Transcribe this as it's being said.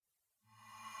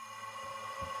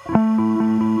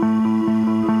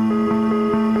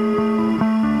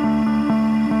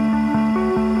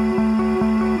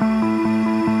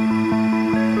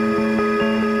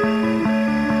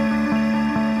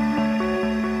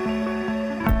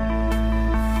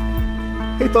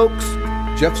Hey folks,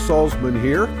 Jeff Salzman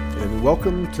here, and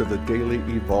welcome to the Daily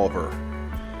Evolver.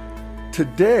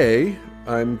 Today,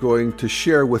 I'm going to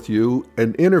share with you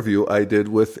an interview I did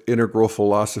with integral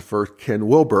philosopher Ken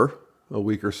Wilber a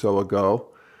week or so ago,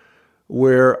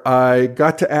 where I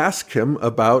got to ask him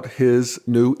about his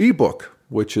new ebook,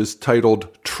 which is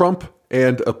titled Trump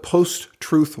and a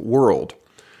Post-Truth World,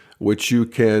 which you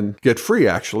can get free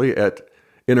actually at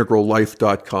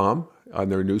integrallife.com on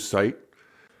their new site.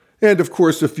 And of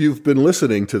course, if you've been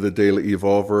listening to the Daily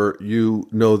Evolver, you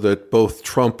know that both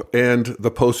Trump and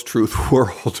the post-truth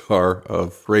world are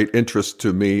of great interest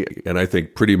to me, and I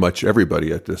think pretty much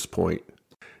everybody at this point.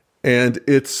 And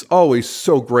it's always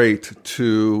so great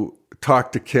to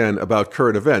talk to Ken about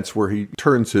current events where he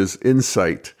turns his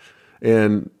insight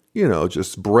and,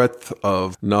 just breadth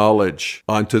of knowledge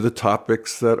onto the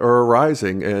topics that are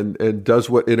arising and does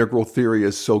what integral theory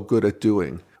is so good at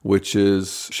doing, which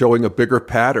is showing a bigger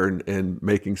pattern and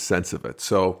making sense of it.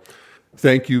 So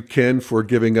thank you, Ken, for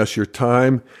giving us your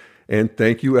time, and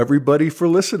thank you, everybody, for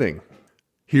listening.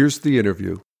 Here's the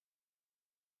interview.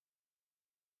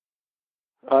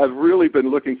 I've really been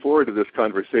looking forward to this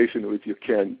conversation with you,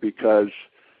 Ken, because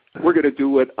we're going to do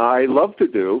what I love to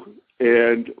do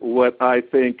and what I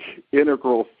think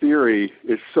integral theory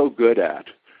is so good at.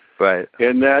 Right.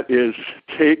 And that is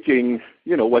taking,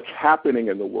 what's happening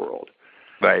in the world.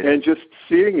 Right. And just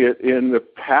seeing it in the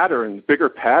bigger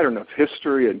pattern of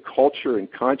history and culture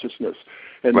and consciousness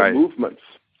and the movements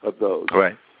of those.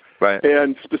 Right. Right.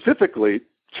 And specifically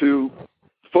to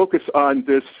focus on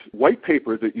this white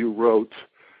paper that you wrote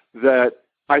that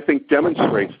I think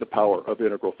demonstrates the power of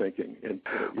integral thinking and,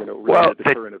 related to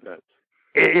current events.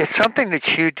 It's something that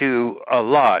you do a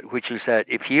lot, which is that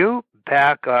if you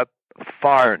back up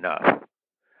far enough,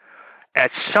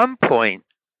 at some point,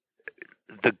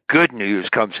 the good news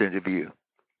comes into view.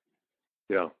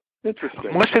 Yeah,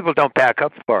 interesting. Most people don't back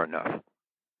up far enough.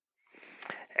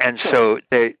 And so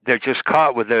they're just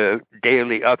caught with the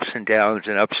daily ups and downs,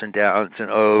 and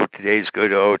oh, today's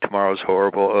good, oh, tomorrow's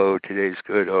horrible, oh, today's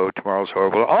good, oh, tomorrow's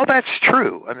horrible. All that's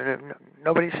true. I mean,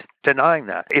 nobody's denying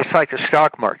that. It's like the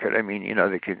stock market. I mean,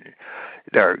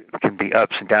 there can be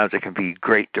ups and downs. There can be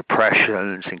great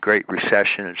depressions and great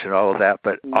recessions and all of that.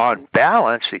 But on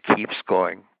balance, it keeps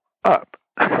going up.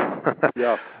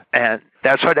 Yeah. And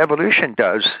that's what evolution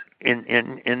does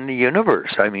in the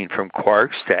universe. I mean, from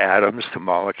quarks to atoms to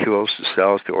molecules to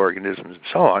cells to organisms and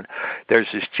so on, there's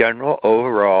this general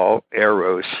overall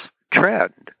eros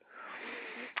trend.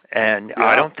 And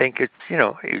I don't think it's,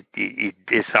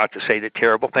 it's not to say that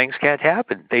terrible things can't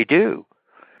happen. They do.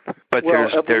 But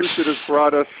evolution has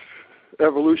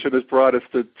brought us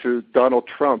to Donald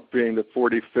Trump being the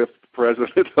 45th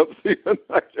president of the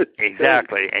United States.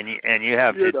 Exactly. And you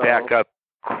have to back up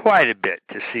quite a bit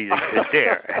to see that it's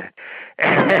there.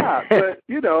 Yeah, but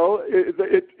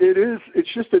it's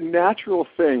just a natural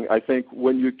thing, I think,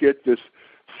 when you get this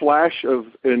flash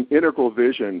of an integral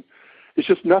vision. It's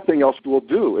just nothing else will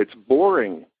do. It's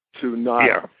boring to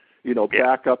not,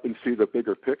 back up and see the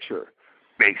bigger picture.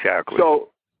 Exactly. So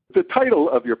the title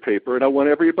of your paper, and I want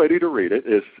everybody to read it,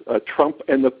 is Trump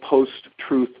and the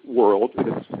Post-Truth World, and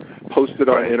it's posted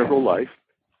on Integral Life.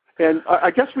 And I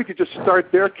guess we could just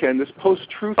start there, Ken. This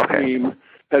post-truth theme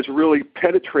has really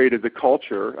penetrated the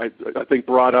culture, I think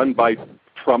brought on by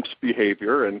Trump's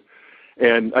behavior, and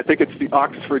I think it's the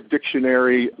Oxford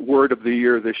Dictionary word of the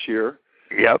year this year.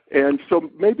 Yep. And so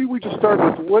maybe we just start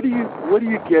with what are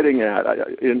you getting at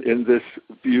in this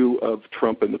view of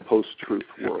Trump and the post-truth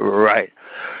world? Right.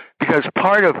 Because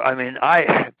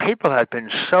people have been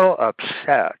so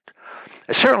upset,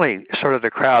 certainly sort of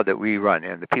the crowd that we run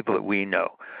in, the people that we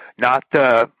know, not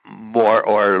the more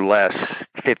or less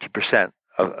 50%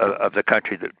 of the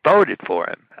country that voted for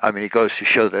him. I mean, it goes to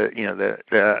show the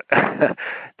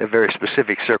the very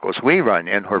specific circles we run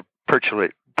in, where virtually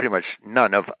pretty much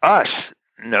none of us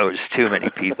knows too many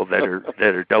people that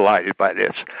are delighted by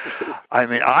this. I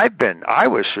mean, I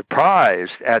was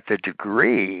surprised at the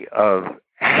degree of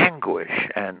anguish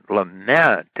and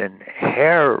lament and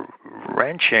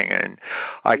hair-wrenching, and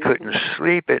I couldn't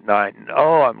sleep at night, and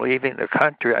I'm leaving the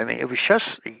country. I mean, it was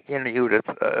just, you would have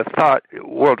thought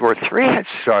World War III had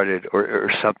started or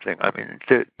something. I mean,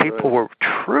 people were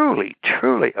truly,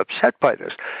 truly upset by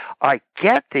this. I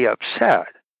get the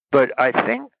upset, but I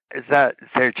think that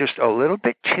they're just a little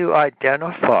bit too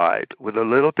identified with a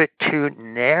little bit too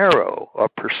narrow a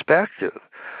perspective.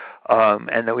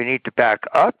 And that we need to back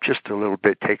up just a little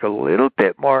bit, take a little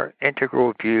bit more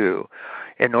integral view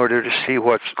in order to see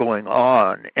what's going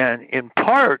on. And in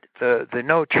part, the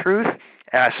no truth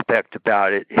aspect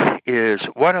about it is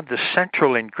one of the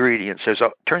central ingredients.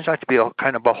 Turns out to be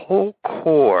kind of a whole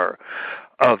core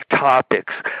of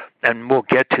topics, and we'll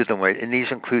get to them. And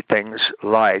these include things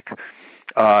like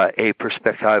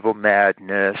aperspectival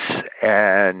madness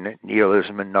and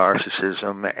nihilism and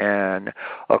narcissism and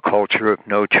a culture of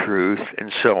no truth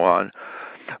and so on.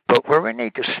 But where we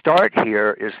need to start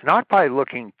here is not by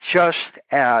looking just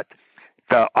at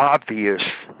the obvious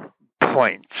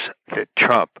points that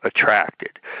Trump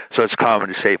attracted. So it's common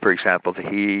to say, for example, that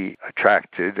he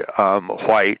attracted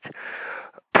white,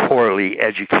 poorly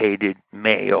educated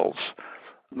males,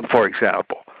 for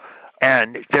example.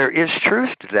 And there is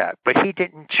truth to that, but he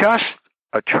didn't just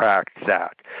attract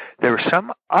that. There was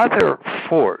some other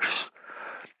force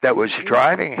that was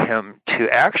driving him to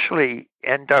actually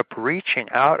end up reaching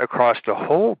out across the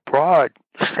whole broad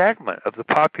segment of the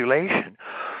population.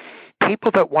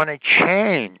 People that want to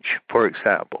change, for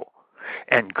example,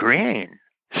 and green,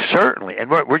 certainly. And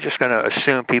we're just going to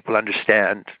assume people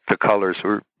understand the colors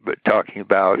we're talking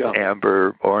about,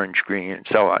 amber, orange, green, and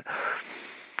so on.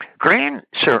 Green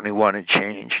certainly wanted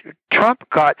change. Trump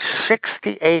got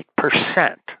 68%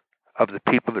 of the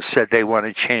people that said they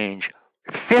wanted change.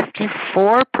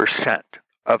 54%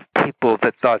 of people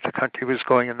that thought the country was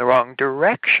going in the wrong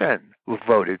direction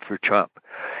voted for Trump.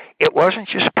 It wasn't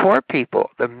just poor people.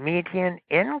 The median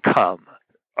income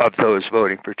of those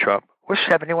voting for Trump was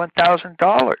 $71,000.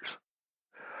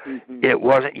 Mm-hmm. It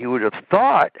wasn't, you would have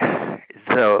thought,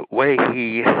 the way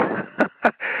he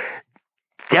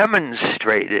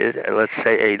demonstrated, let's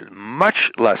say, a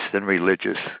much less than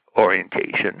religious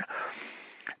orientation,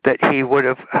 that he would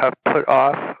have put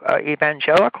off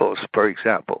evangelicals, for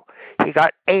example. He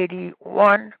got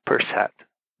 81%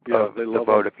 of the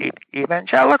vote of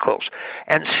evangelicals.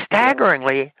 And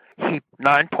staggeringly, he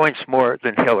 9 points more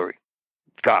than Hillary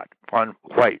got on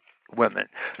white women.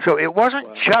 So it wasn't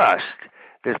just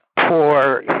this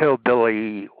poor,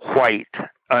 hillbilly, white,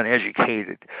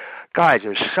 uneducated guys.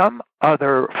 There's some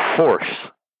other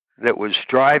force that was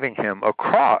driving him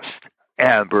across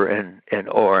amber and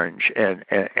orange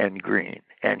and green.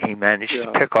 And he managed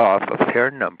to pick off a fair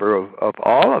number of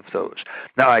all of those.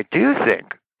 Now, I do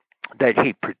think that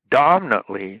he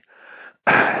predominantly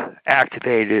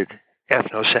activated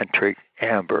ethnocentric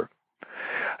amber.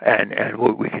 And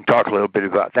we can talk a little bit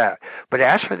about that. But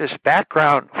as for this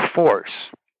background force,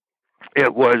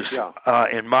 it was,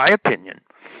 in my opinion,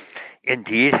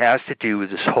 indeed has to do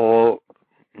with this whole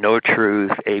no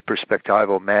truth,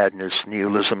 aperspectival madness,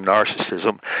 nihilism,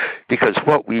 narcissism, because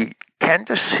what we tend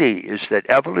to see is that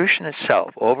evolution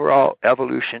itself, overall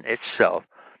evolution itself,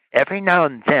 every now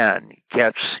and then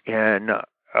gets in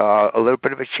a little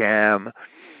bit of a jam,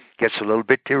 gets a little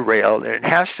bit derailed, and it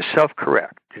has to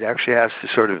self-correct. It actually has to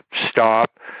sort of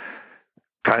stop,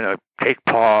 kind of take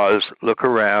pause, look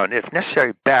around, if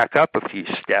necessary, back up a few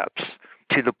steps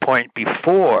to the point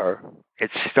before it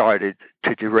started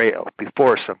to derail,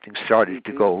 before something started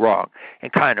to go wrong,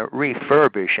 and kind of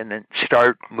refurbish and then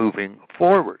start moving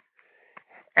forward.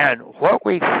 And what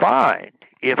we find,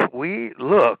 if we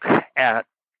look at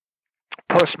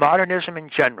postmodernism in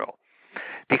general,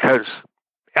 because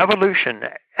evolution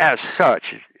as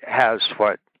such has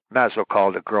what Maslow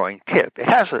called a growing tip. It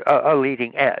has a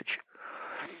leading edge.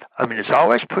 I mean, it's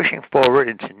always pushing forward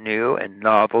into new and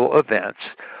novel events,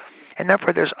 and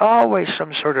therefore there's always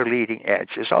some sort of leading edge.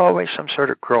 There's always some sort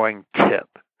of growing tip.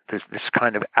 There's this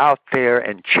kind of out there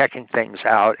and checking things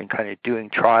out and kind of doing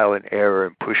trial and error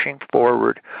and pushing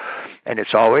forward, and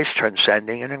it's always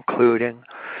transcending and including.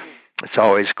 It's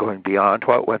always going beyond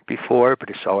what went before, but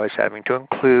it's always having to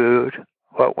include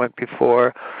what went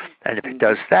before. And if it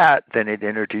does that, then it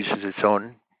introduces its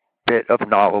own bit of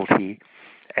novelty,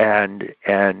 and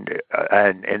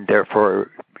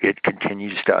therefore it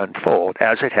continues to unfold,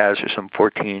 as it has for some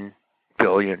 14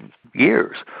 billion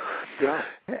years. Yeah.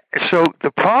 So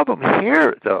the problem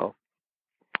here, though,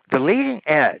 the leading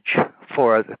edge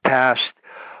for the past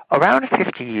around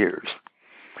 50 years,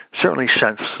 certainly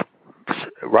since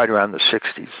right around the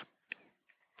 60s,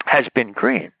 has been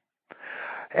green.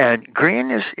 And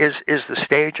green is the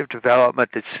stage of development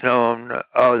that's known,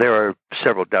 there are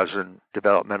several dozen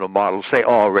developmental models. They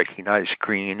all recognize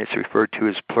green. It's referred to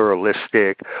as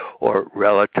pluralistic or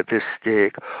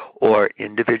relativistic or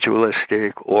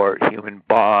individualistic or human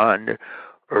bond,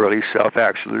 early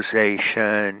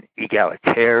self-actualization,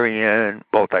 egalitarian,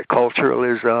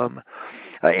 multiculturalism.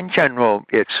 In general,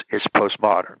 it's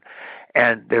postmodern.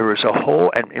 And there was a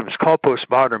whole, and it was called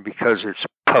postmodern because it's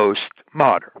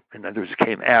postmodern. In other words, it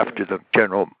came after the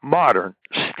general modern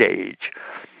stage,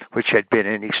 which had been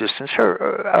in existence for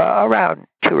around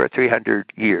 200 or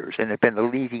 300 years, and had been the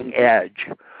leading edge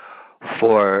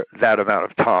for that amount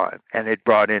of time. And it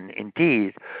brought in,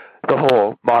 indeed, the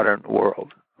whole modern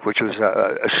world, which was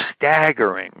a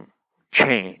staggering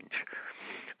change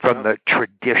from the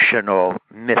traditional,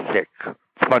 mythic,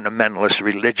 fundamentalist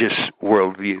religious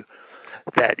worldview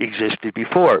that existed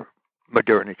before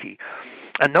modernity.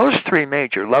 And those three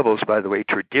major levels, by the way,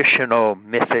 traditional,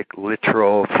 mythic,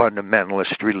 literal,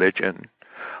 fundamentalist religion,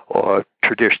 or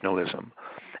traditionalism,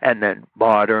 and then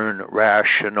modern,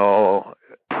 rational,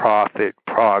 profit,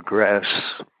 progress,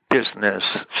 business,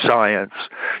 science,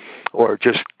 or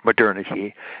just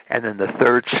modernity. And then the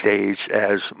third stage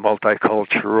as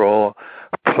multicultural,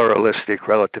 pluralistic,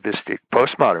 relativistic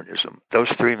postmodernism. Those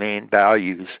three main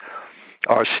values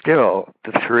are still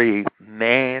the three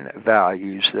main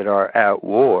values that are at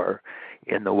war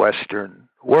in the Western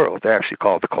world. They're actually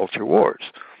called the culture wars.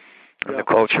 And the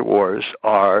culture wars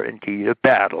are indeed a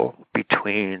battle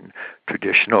between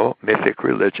traditional mythic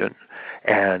religion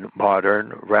and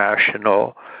modern,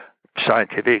 rational,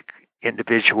 scientific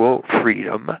individual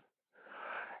freedom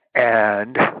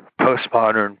and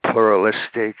postmodern,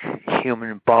 pluralistic,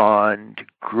 human bond,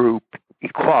 group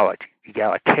equality,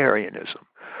 egalitarianism.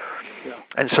 Yeah.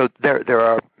 And so there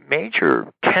are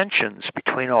major tensions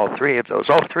between all three of those.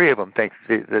 All three of them think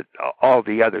that all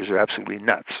the others are absolutely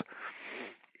nuts.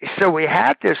 So we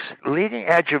had this leading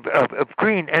edge of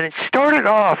green, and it started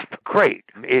off great.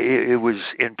 It was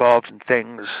involved in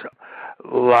things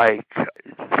like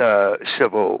the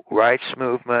civil rights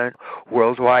movement,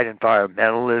 worldwide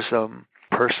environmentalism,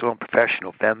 personal and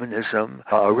professional feminism,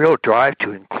 a real drive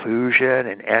to inclusion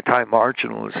and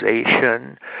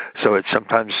anti-marginalization. So it's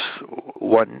sometimes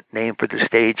one name for the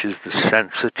stage is the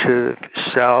sensitive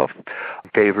self in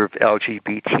favor of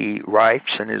LGBT rights,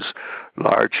 and is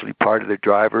largely part of the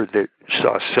driver that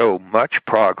saw so much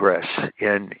progress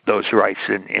in those rights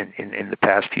in the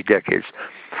past few decades.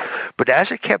 But as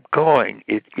it kept going,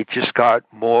 it just got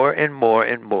more and more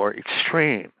and more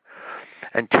extreme,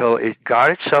 until it got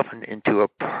itself into a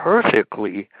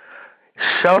perfectly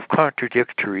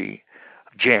self-contradictory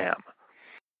jam.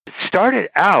 It started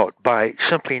out by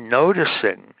simply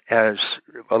noticing, as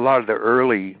a lot of the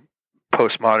early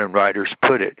postmodern writers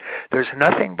put it, there's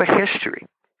nothing but history.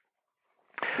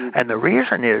 And the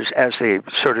reason is, as they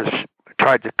sort of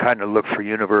tried to kind of look for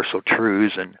universal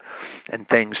truths and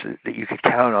things that you could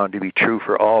count on to be true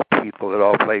for all people at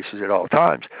all places at all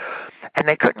times, and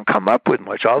they couldn't come up with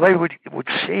much. All they would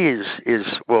see is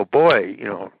well, boy,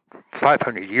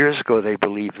 500 years ago they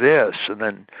believed this, and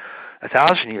then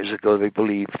 1,000 years ago they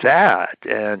believed that,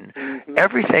 and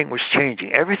everything was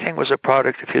changing. Everything was a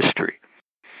product of history.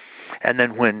 And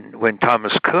then when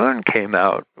Thomas Kuhn came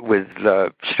out with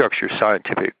the Structured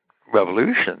Scientific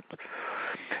Revolution,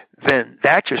 then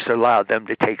that just allowed them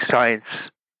to take science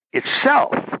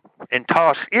itself and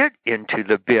toss it into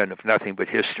the bin of nothing but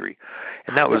history.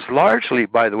 And that was largely,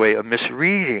 by the way, a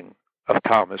misreading of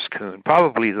Thomas Kuhn,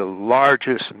 probably the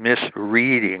largest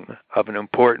misreading of an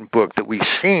important book that we've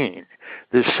seen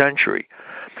this century.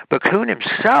 But Kuhn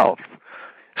himself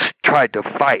tried to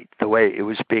fight the way it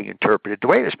was being interpreted. The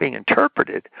way it was being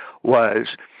interpreted was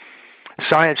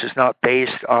science is not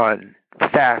based on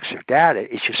facts or data,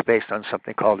 it's just based on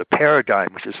something called a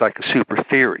paradigm, which is like a super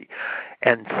theory.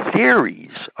 And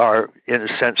theories are, in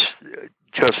a sense,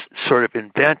 just sort of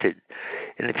invented.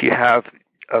 And if you have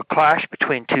a clash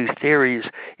between two theories,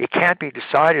 it can't be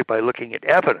decided by looking at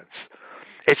evidence.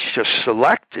 It's just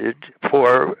selected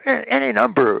for any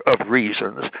number of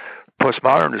reasons.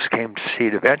 Postmodernists came to see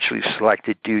it eventually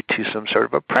selected due to some sort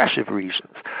of oppressive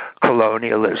reasons,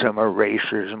 colonialism or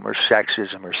racism or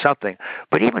sexism or something.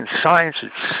 But even science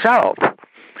itself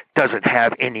doesn't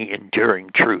have any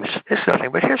enduring truths. It's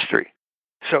nothing but history.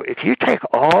 So if you take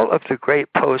all of the great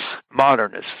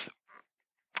postmodernists,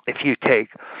 if you take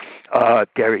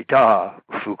Derrida,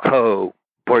 Foucault,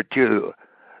 Bourdieu,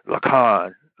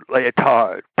 Lacan,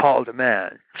 Lyotard, Paul de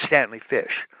Man, Stanley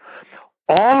Fish,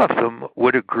 all of them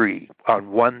would agree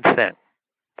on one thing,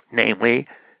 namely,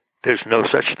 there's no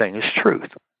such thing as truth.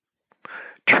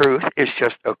 Truth is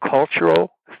just a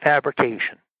cultural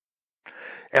fabrication.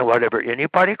 And whatever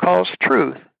anybody calls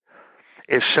truth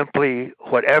is simply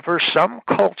whatever some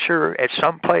culture at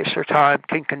some place or time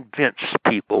can convince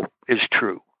people is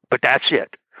true. But that's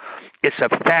it. It's a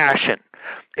fashion.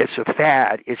 It's a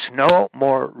fad. It's no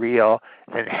more real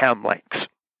than hem lengths.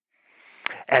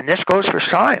 And this goes for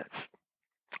science.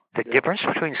 The difference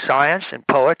between science and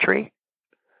poetry?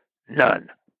 None.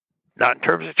 Not in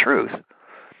terms of truth,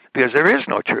 because there is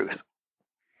no truth.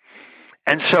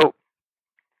 And so,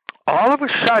 all of a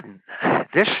sudden,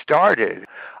 this started,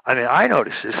 I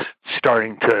noticed this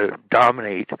starting to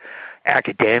dominate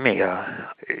academia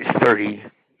 30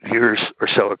 years or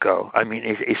so ago. I mean,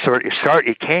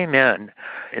 it came in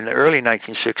the early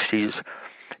 1960s.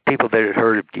 People that had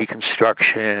heard of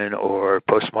deconstruction or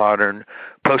postmodern,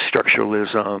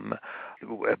 post-structuralism,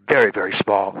 a very, very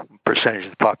small percentage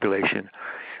of the population.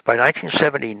 By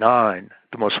 1979,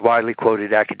 the most widely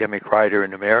quoted academic writer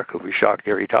in America was Jacques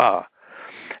Derrida,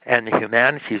 and the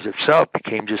humanities itself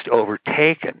became just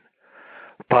overtaken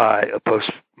by a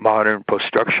postmodern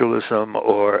post-structuralism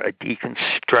or a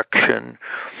deconstruction,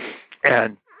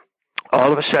 and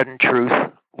all of a sudden truth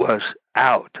was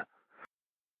out.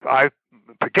 I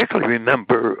particularly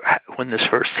remember when this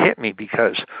first hit me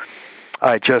because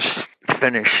I just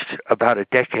finished about a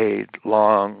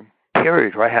decade-long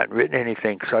period where I hadn't written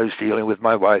anything because I was dealing with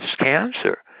my wife's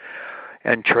cancer.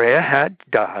 And Treya had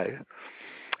died,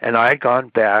 and I had gone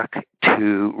back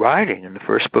to writing, and the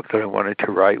first book that I wanted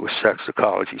to write was Sex,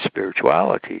 Ecology,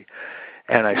 Spirituality.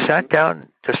 And I sat down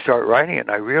to start writing it,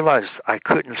 and I realized I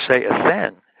couldn't say a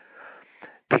thing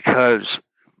because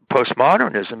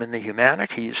postmodernism in the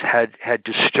humanities had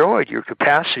destroyed your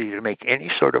capacity to make any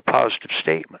sort of positive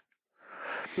statement.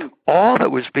 All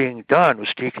that was being done was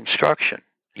deconstruction.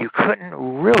 You couldn't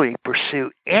really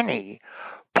pursue any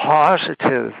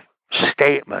positive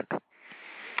statement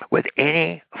with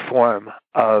any form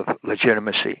of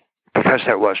legitimacy because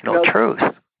there was no truth.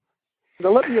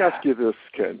 Now let me ask you this,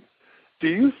 Ken. Do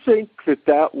you think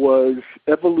that was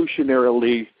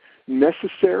evolutionarily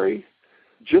necessary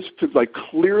just to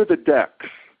clear the decks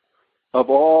of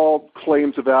all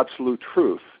claims of absolute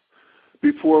truth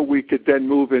before we could then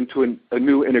move into a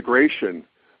new integration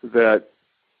that,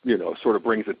 sort of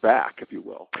brings it back, if you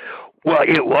will? Well,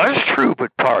 it was true but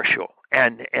partial.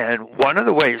 And one of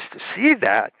the ways to see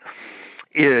that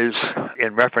is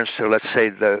in reference to, let's say,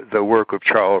 the work of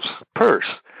Charles Peirce,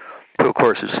 who, of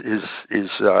course,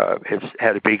 has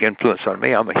had a big influence on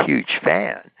me. I'm a huge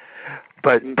fan.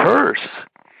 But Peirce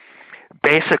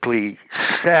basically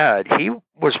said he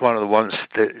was one of the ones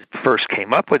that first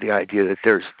came up with the idea that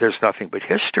there's nothing but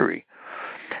history.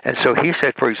 And so he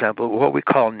said, for example, what we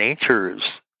call nature's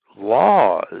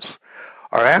laws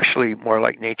are actually more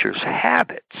like nature's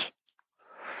habits.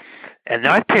 And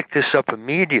I picked this up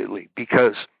immediately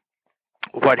because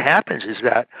what happens is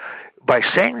that by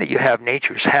saying that you have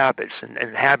nature's habits, and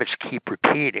habits keep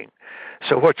repeating,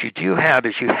 so what you do have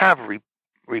is you have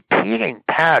repeating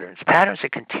patterns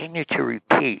that continue to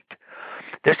repeat.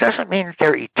 This doesn't mean that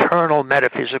they're eternal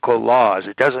metaphysical laws.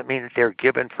 It doesn't mean that they're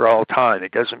given for all time.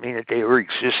 It doesn't mean that they were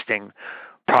existing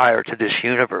prior to this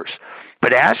universe.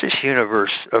 But as this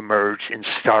universe emerged and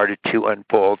started to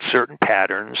unfold, certain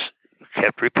patterns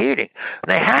kept repeating. And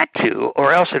they had to,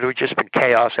 or else it would have just been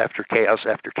chaos after chaos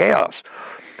after chaos.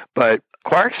 But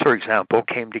quarks, for example,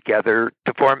 came together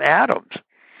to form atoms.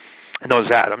 And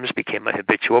those atoms became a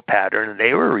habitual pattern, and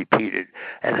they were repeated.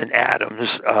 And then atoms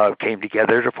came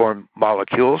together to form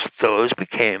molecules. Those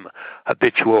became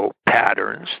habitual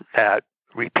patterns that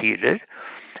repeated.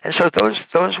 And so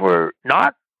those were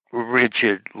not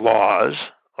rigid laws,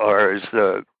 or as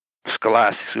the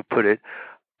scholastics would put it,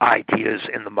 ideas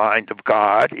in the mind of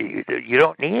God. You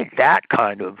don't need that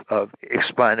kind of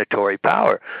explanatory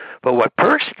power. But what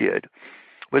Peirce did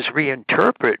was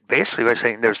reinterpret basically by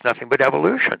saying there's nothing but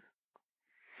evolution.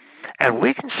 And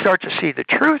we can start to see the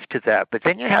truth to that, but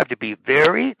then you have to be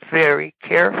very, very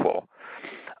careful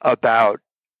about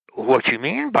what you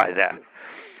mean by that.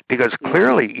 Because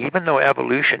clearly, even though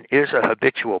evolution is a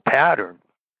habitual pattern,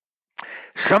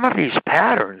 some of these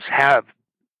patterns have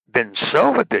been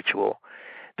so habitual,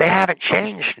 they haven't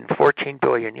changed in 14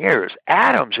 billion years.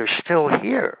 Atoms are still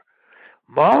here.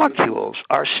 Molecules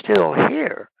are still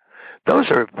here. Those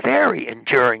are very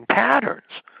enduring patterns.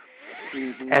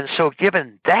 And so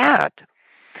given that,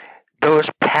 those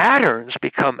patterns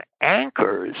become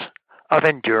anchors of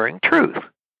enduring truth.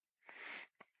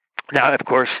 Now, of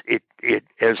course, it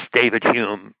as David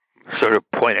Hume sort of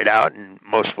pointed out, and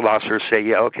most philosophers say,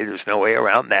 yeah, okay, there's no way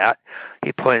around that.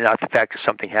 He pointed out the fact that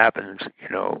something happens,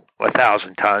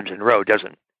 1,000 times in a row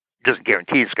doesn't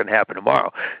guarantee it's going to happen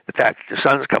tomorrow. The fact that the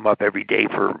sun's come up every day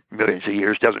for millions of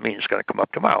years doesn't mean it's going to come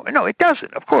up tomorrow. No, it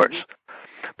doesn't, of course.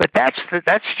 But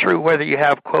that's true whether you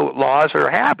have, quote, laws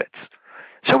or habits.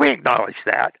 So we acknowledge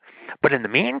that. But in the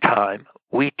meantime,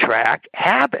 we track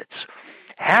habits.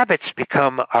 Habits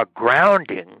become a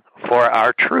grounding for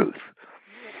our truth.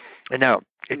 And now,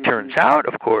 it turns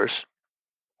out, of course,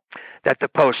 that the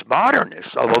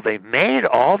postmodernists, although they made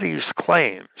all these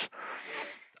claims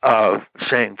of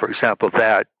saying, for example,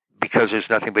 that because there's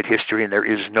nothing but history and there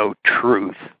is no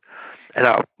truth, and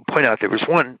I'll point out there was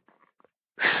one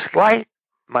slight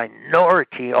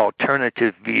minority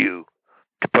alternative view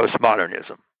to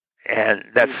postmodernism, And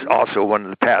that's also one of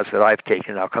the paths that I've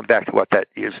taken. I'll come back to what that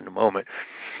is in a moment.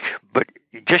 But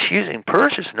just using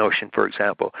Peirce's notion, for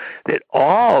example, that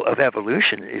all of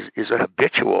evolution is a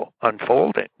habitual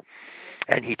unfolding.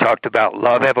 And he talked about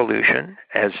love evolution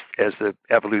as the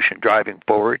evolution driving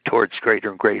forward towards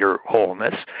greater and greater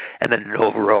wholeness, and then an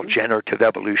overall generative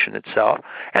evolution itself.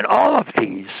 And all of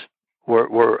these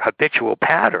were habitual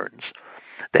patterns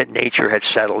that nature had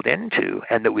settled into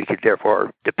and that we could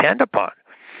therefore depend upon.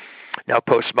 Now,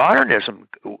 postmodernism,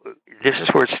 this is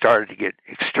where it started to get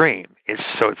extreme.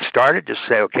 So it started to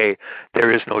say, okay,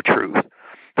 there is no truth.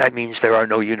 That means there are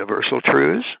no universal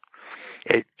truths.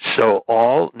 So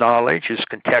all knowledge is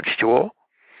contextual.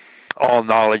 All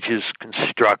knowledge is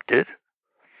constructed.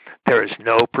 There is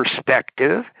no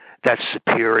perspective that's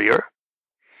superior.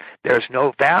 There's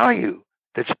no value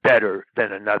that's better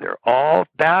than another. All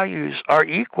values are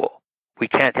equal. We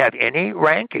can't have any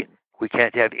ranking. We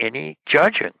can't have any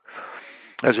judging.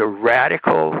 There's a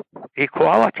radical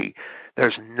equality.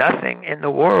 There's nothing in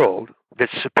the world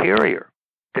that's superior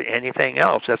to anything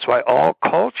else. That's why all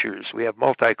cultures, we have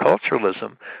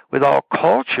multiculturalism, with all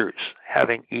cultures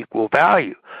having equal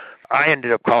value. I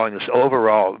ended up calling this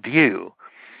overall view,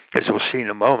 as we'll see in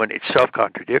a moment, it's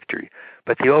self-contradictory.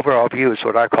 But the overall view is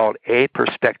what I called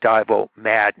aperspectival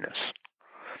madness.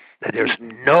 That there's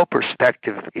no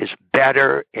perspective is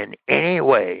better in any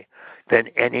way than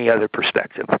any other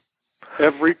perspective.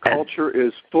 Every culture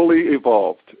is fully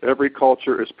evolved. Every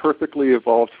culture is perfectly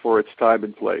evolved for its time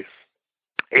and place.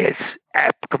 It's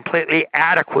completely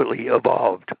adequately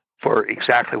evolved for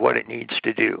exactly what it needs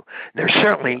to do. There's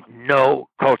certainly no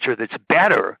culture that's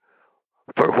better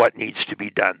for what needs to be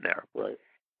done there. Right.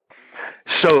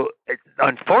 So,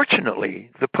 unfortunately,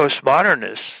 the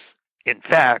postmodernists, in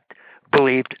fact,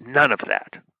 believed none of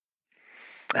that.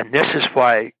 And this is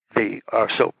why they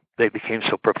became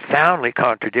so profoundly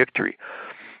contradictory.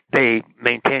 They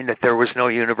maintained that there was no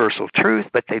universal truth,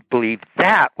 but they believed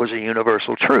that was a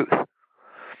universal truth.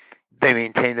 They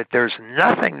maintained that there's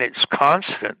nothing that's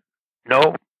constant,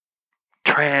 no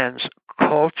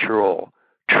transcultural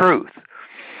truth.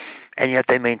 And yet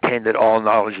they maintain that all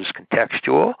knowledge is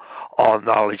contextual, all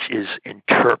knowledge is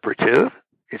interpretive.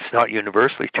 It's not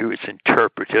universally true, it's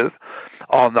interpretive.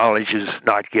 All knowledge is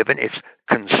not given, it's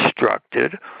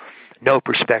constructed. No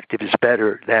perspective is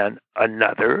better than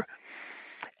another.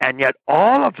 And yet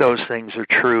all of those things are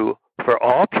true for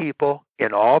all people,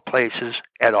 in all places,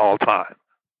 at all time.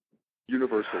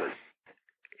 Universally.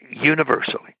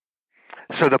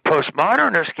 So the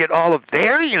postmodernists get all of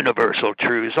their universal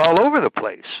truths all over the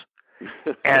place.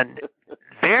 And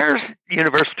their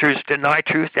universal truths deny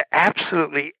truth to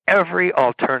absolutely every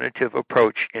alternative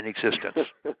approach in existence.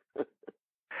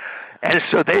 And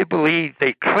so they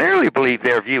clearly believe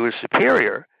their view is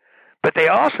superior, but they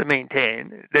also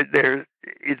maintain that their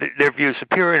view is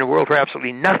superior in a world where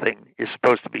absolutely nothing is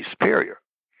supposed to be superior.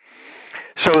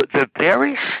 So the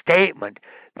very statement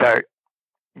that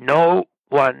no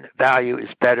one value is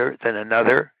better than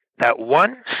another, that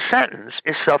one sentence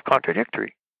is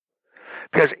self-contradictory.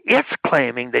 Because it's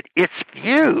claiming that its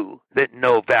view that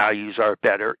no values are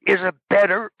better is a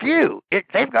better view.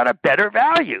 They've got a better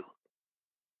value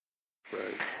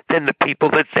than the people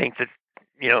that think that,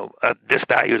 this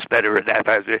value is better or that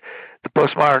value. The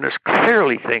postmodernists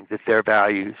clearly think that their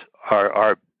values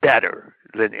are better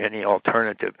than any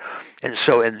alternative. And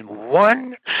so in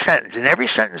one sentence, in every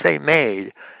sentence they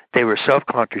made, they were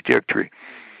self-contradictory.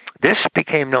 This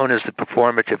became known as the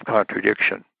performative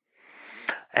contradiction.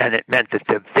 And it meant that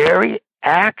the very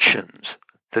actions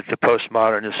that the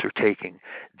postmodernists were taking,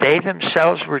 they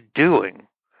themselves were doing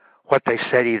what they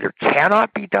said either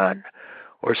cannot be done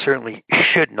or certainly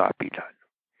should not be done.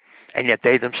 And yet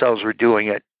they themselves were doing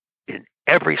it in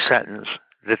every sentence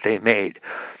that they made.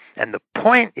 And the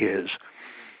point is,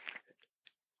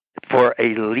 for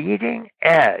a leading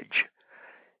edge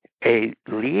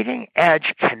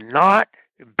cannot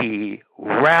be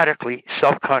radically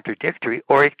self-contradictory,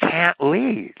 or it can't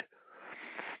lead.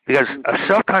 Because a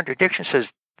self-contradiction says,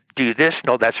 do this,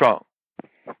 no, that's wrong.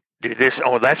 Do this,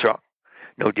 oh, that's wrong.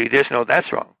 No, do this, no,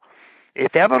 that's wrong.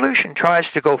 If evolution tries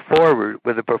to go forward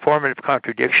with a performative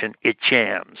contradiction, it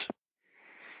jams.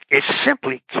 It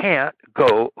simply can't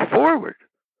go forward.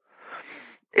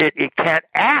 It can't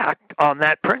act on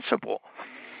that principle.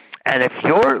 And if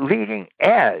your leading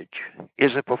edge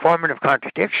is a performative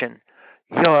contradiction,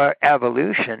 your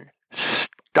evolution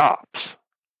stops.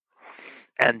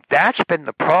 And that's been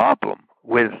the problem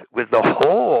with the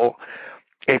whole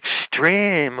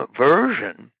extreme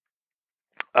version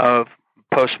of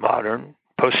postmodern,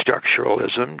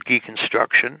 post-structuralism,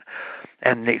 deconstruction,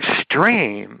 and the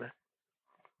extreme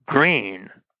green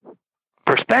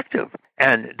perspective.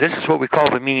 And this is what we call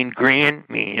the mean green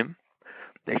meme,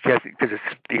 because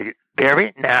it's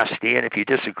very nasty, and if you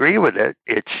disagree with it,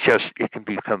 it can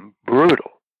become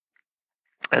brutal.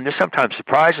 And this sometimes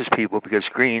surprises people because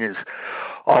green is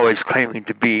always claiming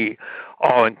to be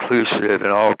all-inclusive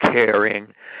and all-caring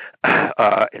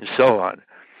and so on.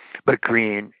 But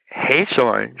green hates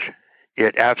orange.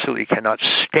 It absolutely cannot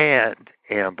stand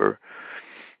amber.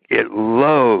 It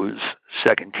loathes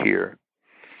second tier,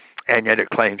 and yet it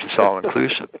claims it's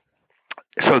all-inclusive.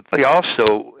 So they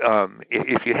also,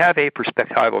 if you have a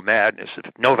perspectival madness,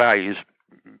 if no value is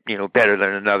better than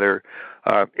another,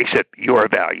 except your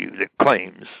value that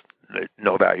claims that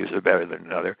no values are better than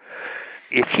another.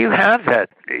 If you have that,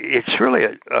 it's really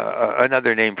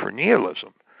another name for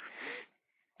nihilism.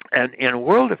 And in a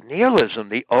world of nihilism,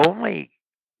 the only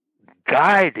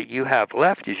guide that you have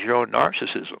left is your own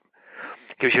narcissism,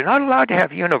 because you're not allowed to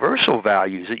have universal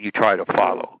values that you try to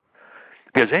follow.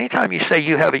 Because anytime you say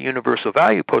you have a universal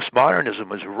value,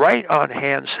 postmodernism is right on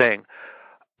hand saying,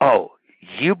 oh,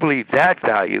 you believe that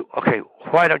value. Okay,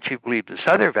 why don't you believe this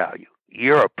other value?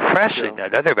 You're oppressing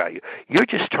that other value. You're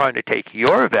just trying to take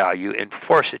your value and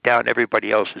force it down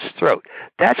everybody else's throat.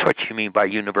 That's what you mean by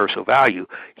universal value.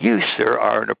 You, sir,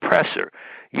 are an oppressor.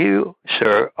 You,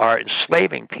 sir, are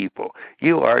enslaving people.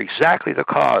 You are exactly the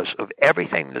cause of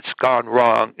everything that's gone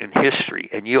wrong in history,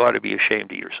 and you ought to be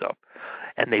ashamed of yourself.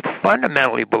 And they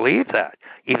fundamentally believe that,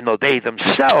 even though they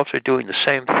themselves are doing the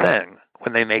same thing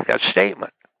when they make that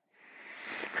statement.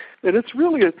 And it's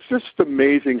just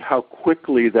amazing how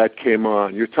quickly that came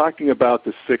on. You're talking about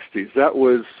the 60s. That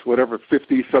was,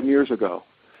 50-some years ago.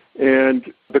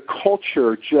 And the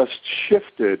culture just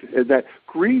shifted, and that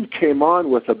green came on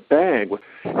with a bang,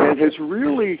 and has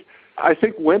really, I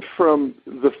think, went from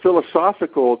the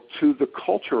philosophical to the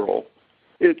cultural.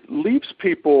 It leaves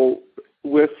people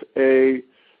with a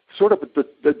sort of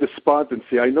the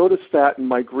despondency. I noticed that in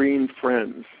my green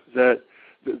friends, that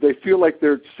they feel like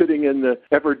they're sitting in the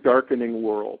ever-darkening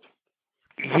world.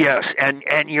 Yes, and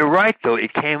you're right, though.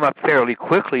 It came up fairly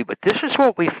quickly, but this is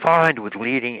what we find with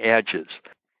leading edges.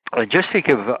 And just to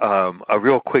give a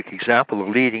real quick example, of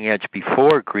leading edge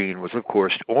before green was, of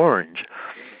course, orange.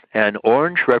 And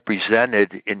orange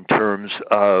represented, in terms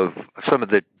of some of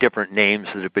the different names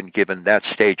that have been given that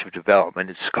stage of development,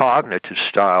 its cognitive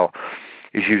style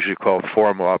is usually called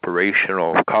formal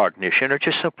operational cognition, or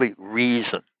just simply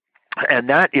reason. And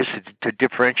that is to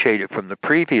differentiate it from the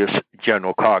previous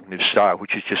general cognitive style,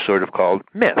 which is just sort of called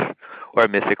myth, or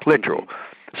mythic literal.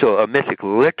 So a mythic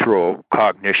literal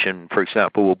cognition, for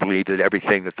example, will believe that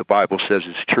everything that the Bible says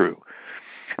is true,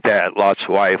 that Lot's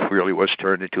wife really was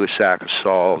turned into a sack of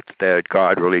salt, that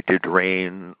God really did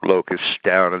rain locusts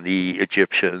down on the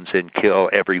Egyptians and kill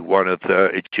every one of the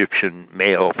Egyptian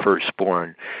male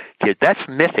firstborn kids. That's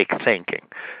mythic thinking.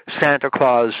 Santa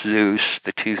Claus, Zeus,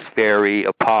 the Tooth Fairy,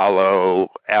 Apollo,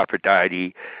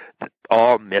 Aphrodite,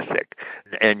 all mythic.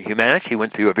 And humanity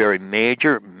went through a very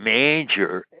major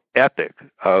epoch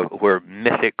where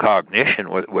mythic cognition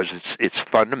was its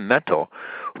fundamental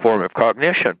form of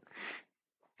cognition.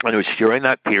 And it was during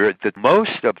that period that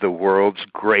most of the world's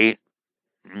great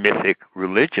mythic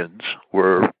religions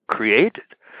were created.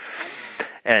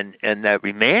 And that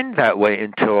remained that way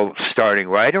until starting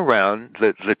right around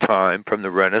the time from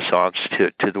the Renaissance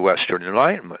to the Western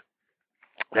Enlightenment.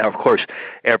 Now, of course,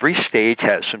 every stage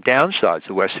has some downsides.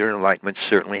 The Western Enlightenment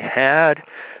certainly had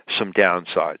some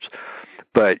downsides,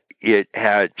 but it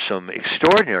had some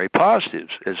extraordinary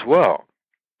positives as well.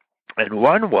 And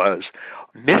one was,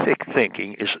 mythic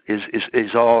thinking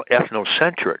is all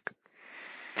ethnocentric.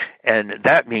 And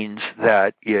that means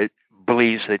that it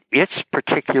believes that its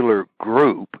particular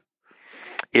group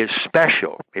is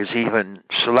special, is even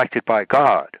selected by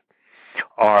God,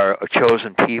 are a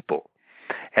chosen people.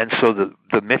 And so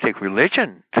the mythic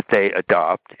religion that they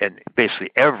adopt, and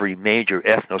basically every major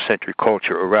ethnocentric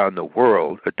culture around the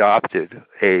world adopted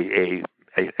a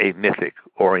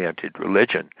mythic-oriented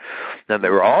religion. Now,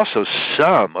 there were also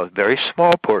a very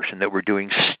small portion, that were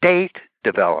doing state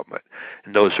development,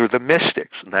 and those were the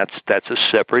mystics, and that's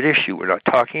a separate issue. We're not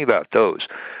talking about those.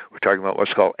 We're talking about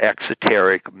what's called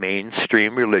exoteric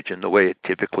mainstream religion, the way it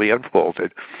typically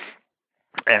unfolded.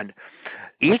 And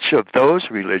each of those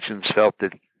religions felt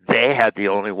that they had the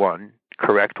only one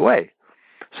correct way.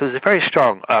 So there's a very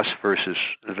strong us versus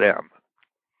them.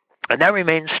 And that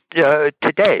remains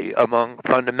today among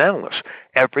fundamentalists.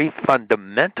 Every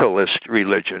fundamentalist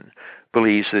religion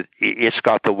believes that it's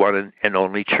got the one and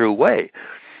only true way.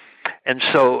 And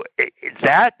so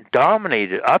that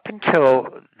dominated up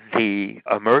until the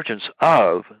emergence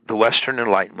of the Western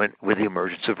Enlightenment with the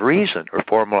emergence of reason or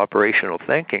formal operational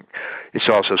thinking. It's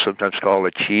also sometimes called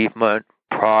achievement,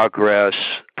 progress,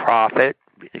 profit,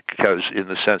 because in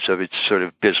the sense of its sort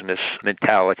of business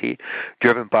mentality,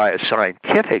 driven by a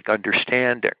scientific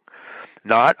understanding,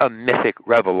 not a mythic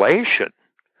revelation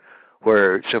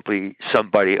where simply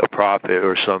somebody, a prophet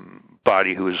or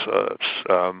somebody who is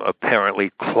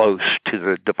apparently close to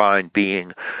the divine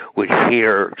being would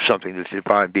hear something that the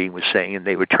divine being was saying and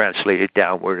they would translate it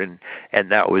downward,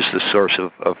 and that was the source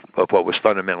of what was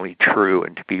fundamentally true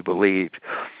and to be believed.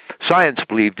 Science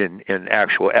believed in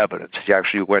actual evidence. You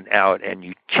actually went out and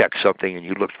you checked something and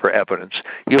you looked for evidence.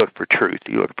 You looked for truth.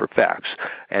 You looked for facts.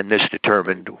 And this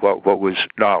determined what was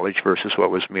knowledge versus what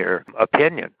was mere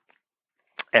opinion.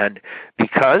 And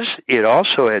because it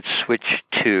also had switched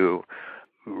to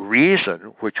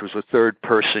reason, which was a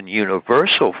third-person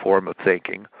universal form of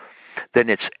thinking, then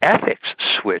its ethics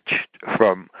switched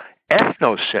from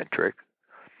ethnocentric,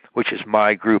 which is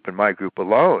my group and my group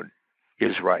alone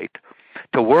is right,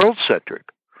 to world-centric,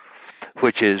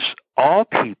 which is all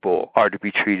people are to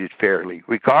be treated fairly,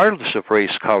 regardless of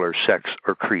race, color, sex,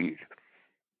 or creed.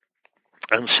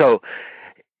 And so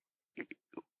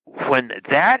when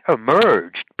that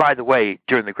emerged, by the way,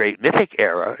 during the Great Mythic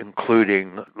era,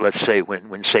 including, let's say,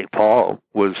 when St. Paul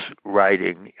was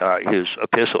writing his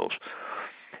epistles,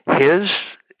 his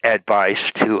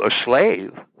advice to a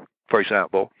slave, for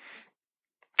example,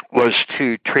 was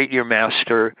to treat your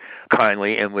master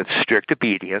kindly and with strict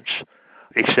obedience,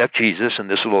 accept Jesus, and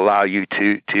this will allow you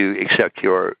to accept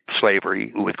your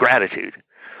slavery with gratitude.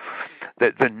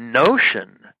 The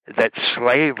notion that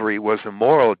slavery was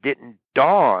immoral didn't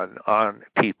dawn on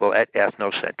people at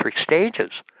ethnocentric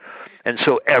stages. And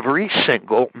so every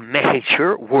single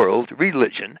major world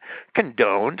religion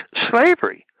condoned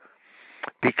slavery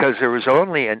because there was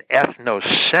only an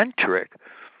ethnocentric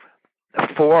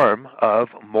form of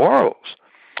morals.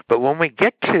 But when we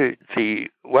get to the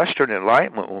Western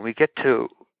Enlightenment, when we get to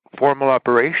formal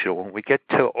operation, when we get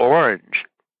to orange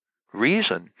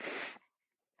reason,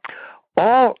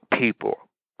 all people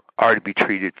are to be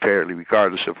treated fairly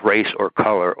regardless of race or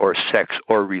color or sex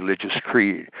or religious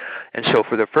creed. And so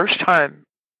for the first time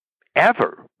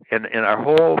ever in our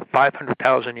whole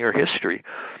 500,000-year history,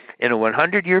 in a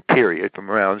 100-year period from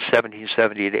around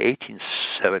 1770 to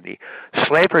 1870,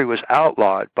 slavery was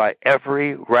outlawed by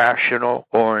every rational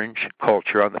orange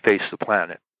culture on the face of the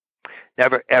planet.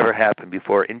 Never, ever happened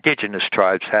before. Indigenous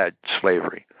tribes had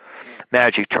slavery.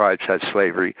 Magic tribes had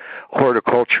slavery.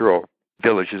 Horticultural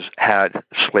villages had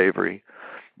slavery.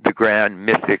 The grand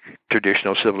mythic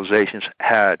traditional civilizations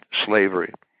had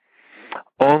slavery.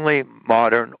 Only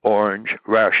modern orange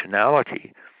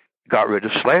rationality got rid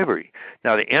of slavery.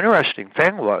 Now, the interesting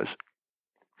thing was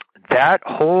that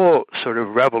whole sort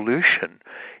of revolution,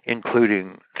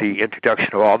 including the introduction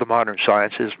of all the modern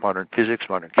sciences, modern physics,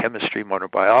 modern chemistry, modern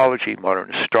biology,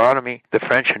 modern astronomy, the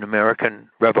French and American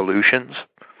revolutions,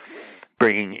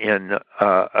 bringing in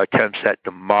attempts at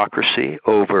democracy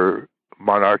over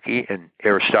monarchy and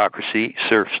aristocracy,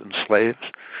 serfs and slaves.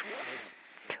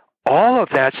 All of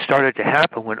that started to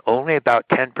happen when only about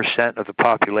 10% of the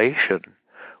population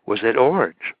was at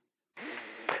orange.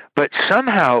 But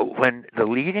somehow, when the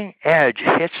leading edge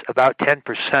hits about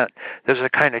 10%, there's a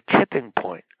kind of tipping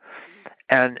point.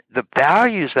 And the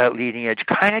values of that leading edge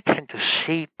kind of tend to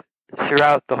seep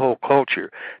throughout the whole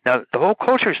culture. Now, the whole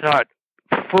culture is not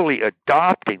fully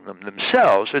adopting them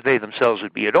themselves, or they themselves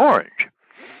would be at orange.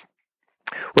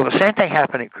 Well, the same thing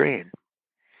happened at green.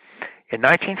 In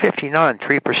 1959,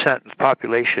 3% of the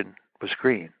population was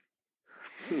green.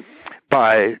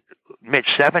 By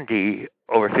mid-70,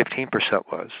 over 15%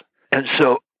 was. And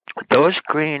so those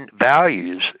green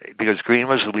values, because green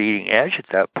was the leading edge at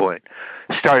that point,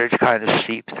 started to kind of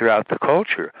seep throughout the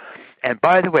culture. And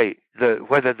by the way,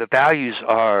 whether the values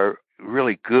are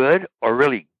really good or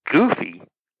really goofy,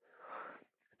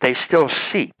 they still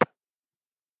seep.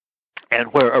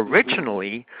 And where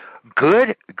originally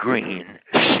good green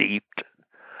seeped,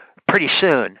 pretty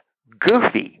soon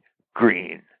goofy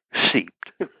green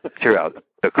seeped throughout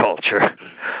the culture.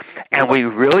 And we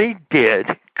really did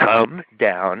come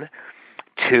down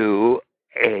to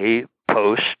a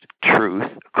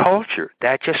post-truth culture.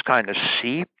 That just kind of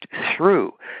seeped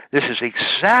through. This is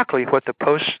exactly what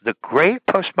the great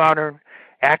postmodern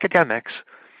academics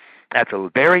at the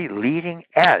very leading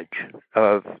edge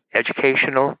of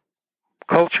educational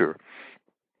culture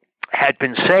had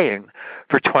been saying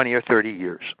for 20 or 30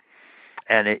 years.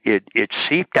 And it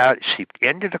seeped out, it seeped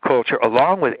into the culture,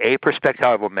 along with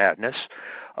aperspectival madness.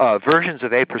 Versions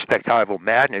of aperspectival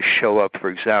madness show up, for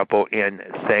example, in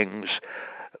things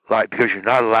like, because you're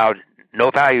not allowed,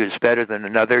 no value is better than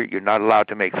another. You're not allowed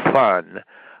to make fun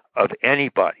of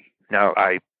anybody. Now,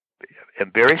 I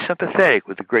am very sympathetic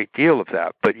with a great deal of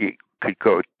that, but you could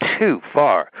go too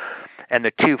far. And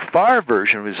the too far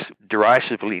version was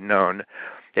derisively known,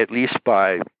 at least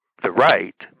by the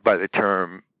right, by the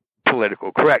term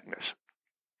political correctness.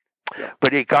 Yeah.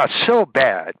 But it got so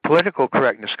bad, political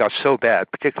correctness got so bad,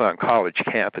 particularly on college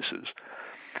campuses,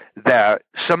 that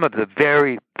some of the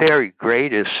very, very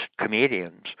greatest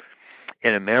comedians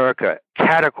in America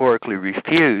categorically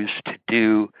refused to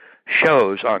do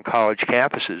shows on college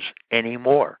campuses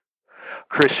anymore.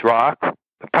 Chris Rock,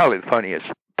 probably the funniest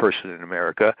person in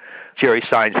America, Jerry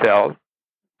Seinfeld,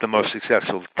 the most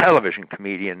successful television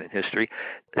comedian in history,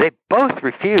 they both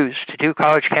refuse to do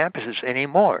college campuses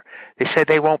anymore. They say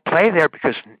they won't play there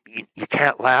because you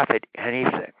can't laugh at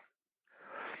anything.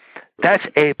 That's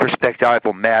a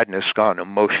perspectival madness gone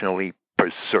emotionally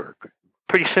berserk.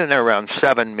 Pretty soon there were around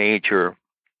 7 major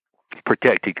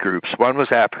protected groups. One was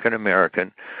African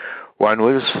American, one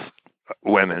was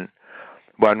women,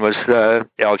 one was the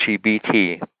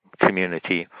LGBT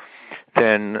community,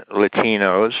 then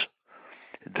Latinos,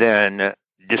 then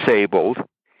disabled,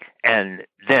 and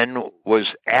then was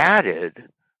added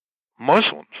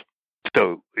Muslims.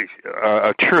 So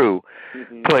a true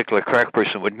politically correct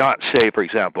person would not say, for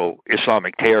example,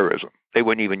 Islamic terrorism. They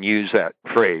wouldn't even use that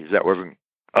phrase. That wasn't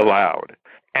allowed.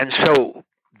 And so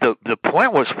the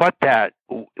point was what that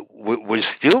was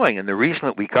doing, and the reason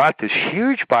that we got this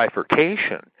huge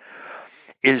bifurcation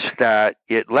is that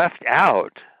it left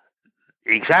out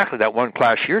exactly that one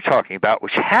class you're talking about,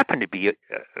 which happened to be a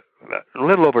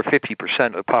little over 50%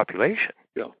 of the population.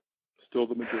 Yeah, still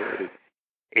the majority.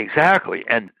 Exactly.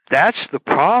 And that's the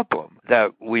problem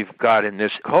that we've got in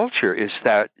this culture, is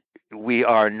that we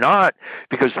are not,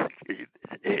 because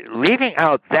leaving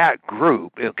out that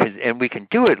group, and we can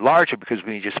do it largely because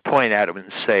we just point at them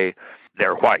and say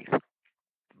they're white.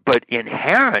 But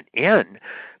inherent in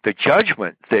the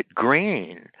judgment that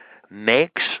Green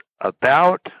makes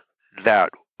about that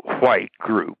white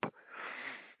group,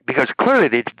 because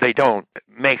clearly they don't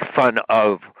make fun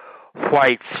of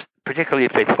whites, particularly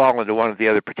if they fall into one of the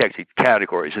other protected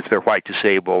categories, if they're white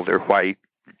disabled or white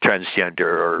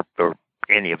transgender or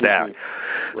any of that.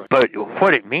 Right. But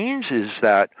what it means is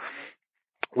that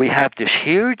we have this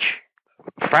huge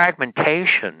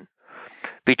fragmentation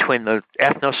between the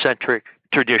ethnocentric,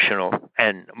 traditional,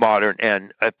 and modern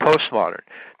and postmodern.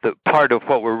 The part of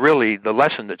what the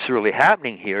lesson that's really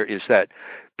happening here is that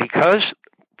because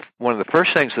one of the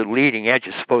first things the leading edge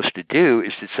is supposed to do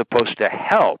is it's supposed to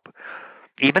help,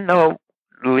 even though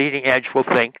the leading edge will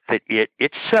think that it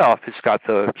itself has got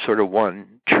the sort of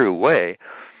one true way,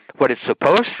 what it's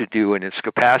supposed to do in its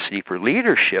capacity for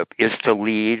leadership is to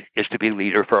be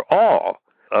leader for all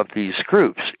of these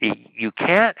groups. You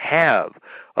can't have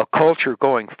a culture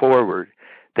going forward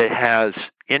that has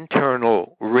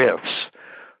internal rifts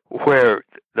where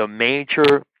the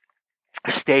major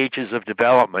stages of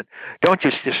development don't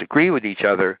just disagree with each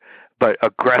other, but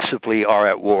aggressively are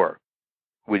at war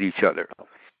with each other.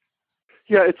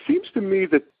 Yeah, it seems to me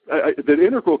that that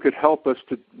Integral could help us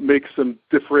to make some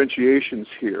differentiations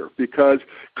here, because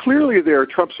clearly there are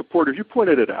Trump supporters, you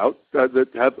pointed it out,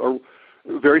 that are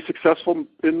very successful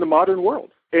in the modern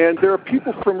world. And there are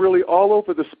people from really all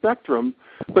over the spectrum,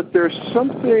 but there's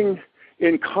something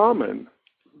in common,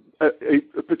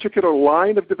 a particular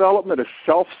line of development, a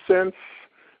self-sense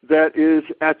that is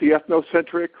at the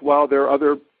ethnocentric, while there are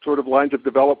other sort of lines of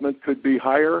development could be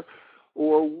higher.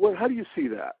 Or how do you see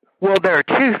that? Well, there are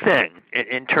two things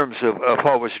in terms of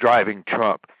what was driving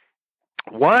Trump.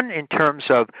 One, in terms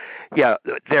of,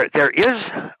 there is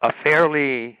a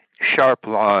fairly sharp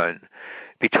line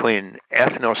between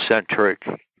ethnocentric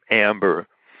amber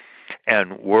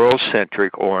and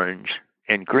world-centric orange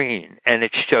and green. And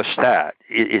it's just that.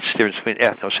 It's the difference between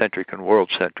ethnocentric and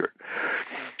world-centric.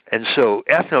 And so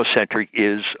ethnocentric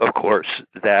is, of course,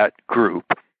 that group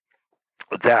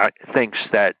that thinks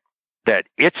that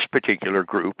its particular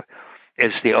group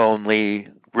is the only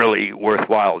really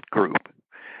worthwhile group,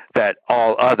 that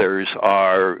all others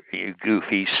are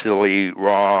goofy, silly,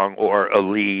 wrong, or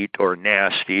elite, or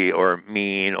nasty, or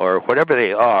mean, or whatever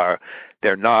they are.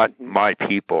 They're not my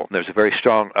people. There's a very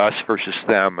strong us versus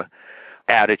them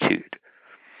attitude.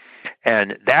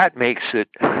 And that makes it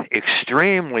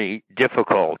extremely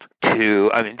difficult to,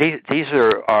 these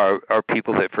are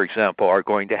people that, for example, are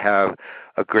going to have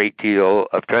a great deal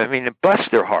of, it busts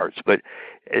their hearts, but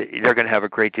they're going to have a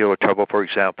great deal of trouble, for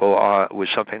example, with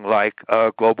something like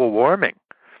global warming,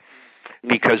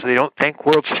 because they don't think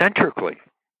world-centrically.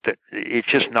 That it's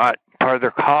just not part of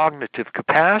their cognitive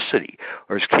capacity,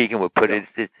 or as Keegan would put it,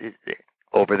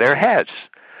 over their heads.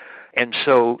 And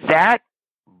so that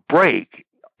break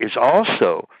is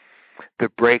also the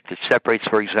break that separates,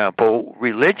 for example,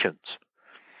 religions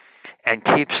and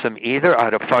keeps them either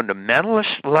at a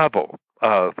fundamentalist level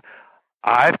of,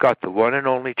 I've got the one and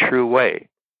only true way,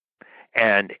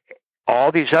 and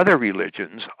all these other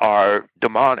religions are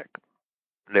demonic.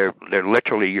 They're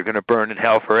literally, you're going to burn in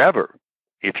hell forever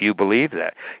if you believe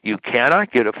that. You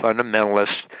cannot get a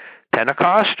fundamentalist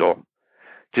Pentecostal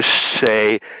to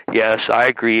say, yes, I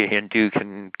agree, a Hindu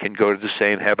can go to the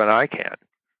same heaven I can.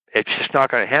 It's just not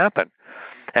going to happen.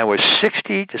 And with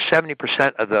 60 to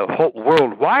 70% of the whole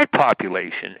worldwide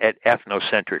population at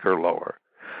ethnocentric or lower,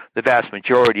 the vast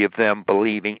majority of them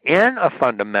believing in a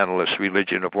fundamentalist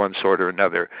religion of one sort or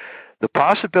another, the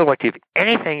possibility of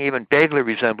anything even vaguely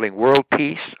resembling world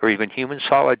peace or even human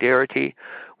solidarity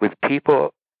with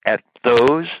people at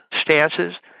those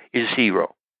stances is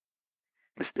zero.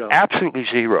 It's absolutely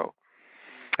zero.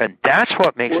 And that's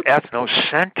what makes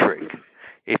ethnocentric.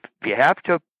 If you have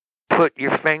to put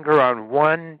your finger on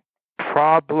one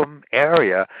problem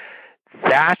area,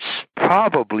 that's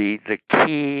probably the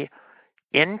key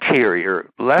interior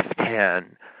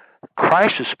left-hand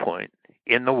crisis point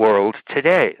in the world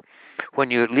today.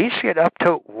 When you at least get up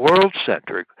to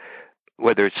world-centric,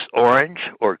 whether it's orange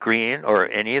or green or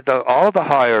any of all the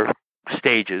higher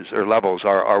stages or levels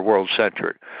are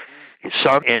world-centric,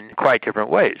 some in quite different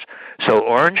ways. So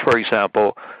orange, for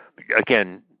example,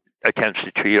 again, attempts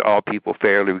to treat all people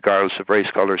fairly regardless of race,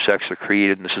 color, sex, or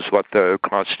creed, and this is what the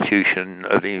Constitution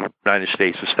of the United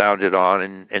States was founded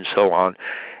on, and so on.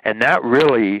 And that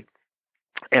really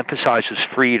emphasizes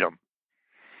freedom.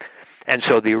 And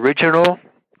so the original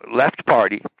left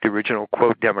party, the original,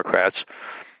 quote, Democrats,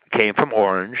 came from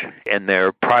orange, and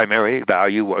their primary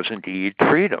value was indeed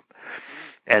freedom.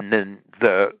 And then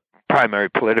the primary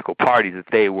political party that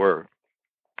they were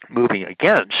moving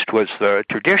against was the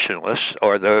traditionalists,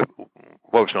 or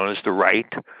what was known as the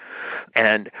right,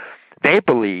 and they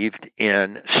believed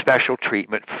in special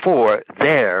treatment for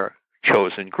their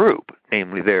chosen group,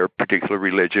 namely their particular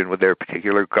religion with their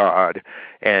particular God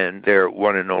and their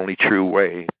one and only true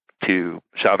way to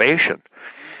salvation.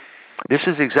 This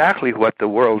is exactly what the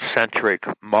world-centric,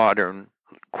 modern,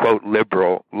 quote,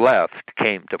 liberal left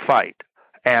came to fight.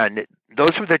 And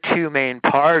those were the two main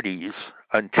parties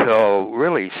until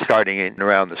really starting in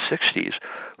around the 60s,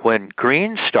 when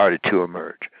Greens started to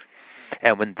emerge.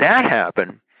 And when that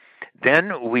happened,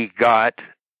 then we got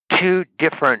two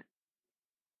different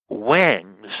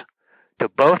wings to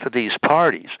both of these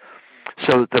parties.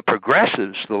 So the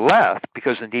progressives, the left,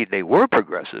 because indeed they were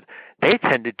progressive, they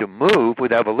tended to move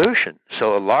with evolution.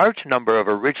 So a large number of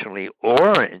originally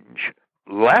orange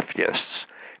leftists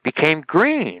became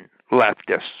green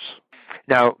leftists.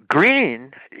 Now,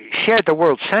 green shared the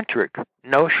world-centric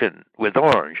notion with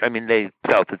orange. I mean, they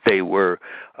felt that they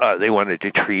wanted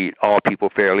to treat all people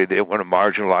fairly. They didn't want to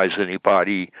marginalize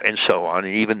anybody, and so on.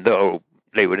 And even though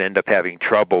they would end up having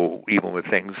trouble even with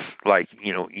things like,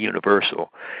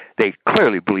 universal, they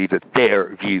clearly believed that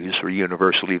their views were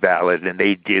universally valid, and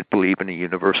they did believe in a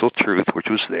universal truth, which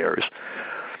was theirs.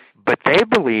 But they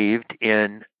believed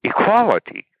in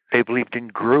equality. They believed in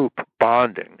group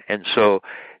bonding. And so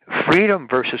freedom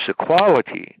versus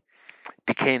equality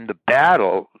became the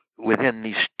battle within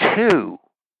these two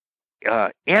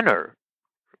inner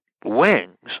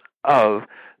wings of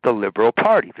the liberal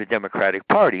party, the Democratic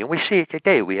Party. And we see it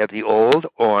today. We have the old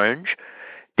orange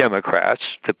Democrats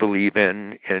that believe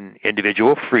in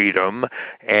individual freedom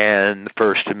and the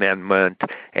First Amendment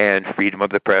and freedom of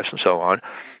the press and so on.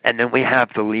 And then we have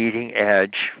the leading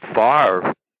edge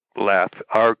far left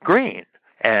are green.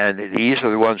 And these are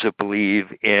the ones that believe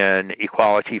in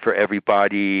equality for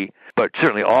everybody, but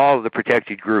certainly all of the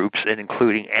protected groups, and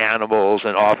including animals,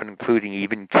 and often including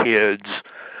even kids.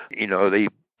 They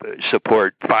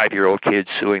support 5-year-old kids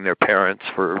suing their parents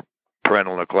for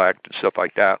parental neglect and stuff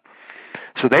like that.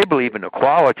 So they believe in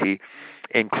equality,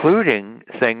 including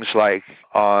things like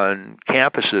on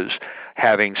campuses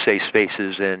having safe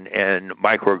spaces and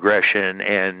microaggression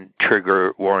and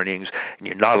trigger warnings, and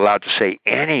you're not allowed to say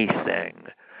anything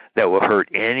that will hurt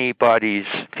anybody's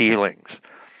feelings.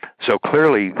 So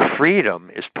clearly freedom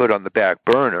is put on the back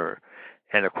burner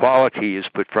and equality is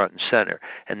put front and center.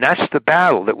 And that's the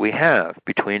battle that we have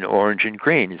between orange and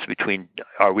green, is between,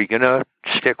 are we going to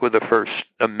stick with the First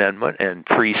Amendment and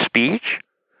free speech?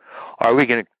 Are we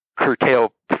going to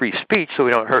curtail free speech so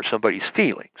we don't hurt somebody's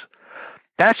feelings?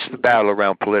 That's the battle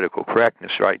around political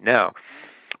correctness right now.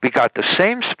 We got the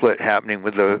same split happening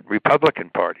with the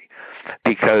Republican Party,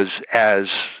 because as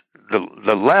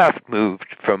the left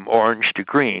moved from orange to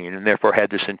green, and therefore had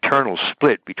this internal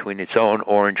split between its own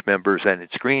orange members and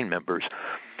its green members.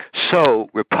 So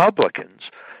Republicans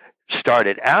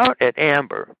started out at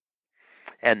amber,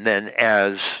 and then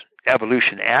as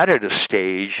evolution added a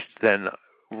stage, then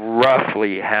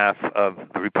roughly half of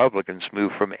the Republicans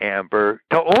moved from amber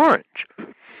to orange.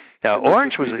 Now,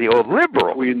 orange was the old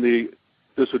liberal.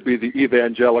 This would be the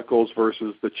evangelicals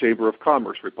versus the Chamber of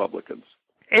Commerce Republicans.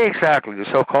 Exactly, the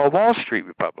so-called Wall Street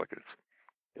Republicans.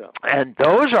 Yeah. And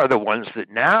those are the ones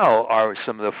that now are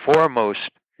some of the foremost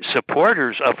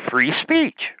supporters of free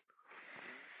speech.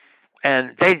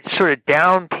 And they sort of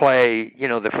downplay,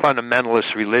 the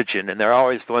fundamentalist religion, and they're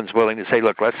always the ones willing to say,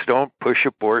 look, let's don't push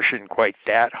abortion quite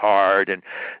that hard. And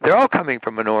they're all coming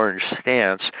from an orange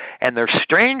stance, and they're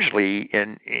strangely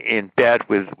in bed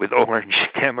with orange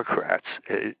Democrats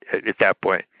at that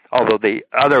point. Although they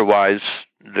otherwise,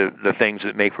 the things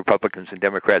that make Republicans and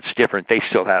Democrats different, they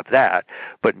still have that.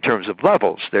 But in terms of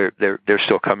levels, they're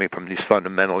still coming from these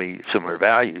fundamentally similar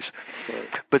values. Right.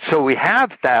 But so we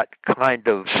have that kind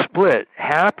of split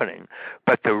happening.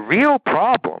 But the real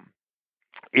problem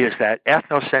is that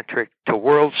ethnocentric to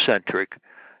world-centric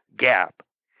gap.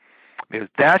 Because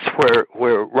that's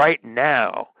where right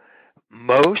now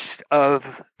most of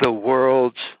the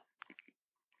world's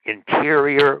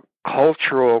interior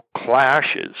cultural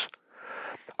clashes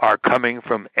are coming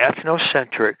from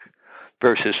ethnocentric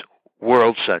versus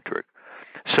world-centric.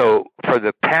 So for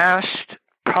the past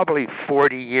probably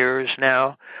 40 years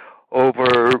now,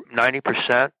 over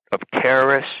 90% of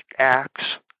terrorist acts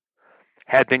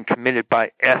have been committed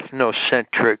by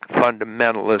ethnocentric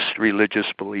fundamentalist religious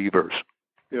believers.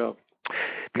 Yeah.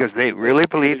 Because they really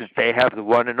believe that they have the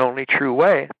one and only true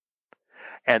way,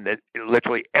 and that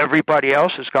literally everybody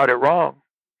else has got it wrong.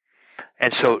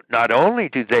 And so not only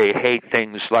do they hate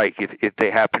things like, if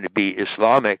they happen to be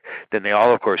Islamic, then they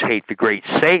all, of course, hate the great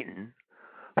Satan,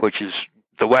 which is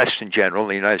the West in general,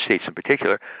 the United States in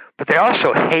particular, but they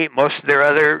also hate most of their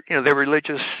other, their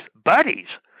religious buddies.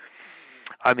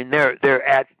 I mean, they're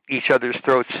at each other's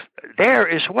throats there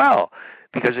as well,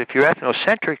 because if you're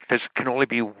ethnocentric, there can only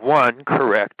be one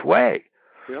correct way.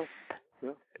 Yeah.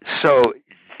 Yeah. So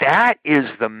that is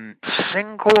the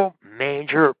single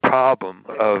major problem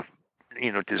of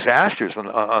disasters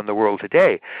on the world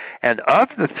today. And of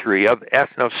the three, of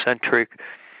ethnocentric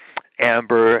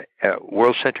amber,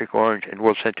 world-centric orange, and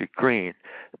world-centric green,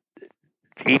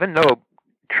 even though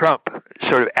Trump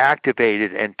sort of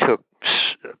activated and took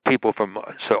people from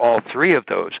all three of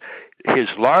those, his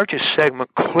largest segment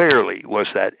clearly was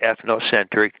that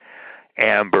ethnocentric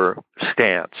amber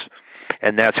stance.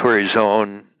 And that's where his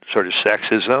own sort of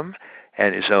sexism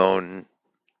and his own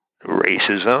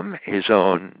racism, his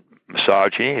own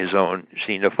misogyny, his own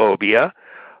xenophobia,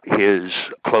 his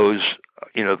close,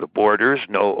 the borders,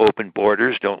 no open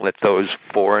borders, don't let those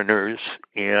foreigners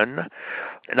in.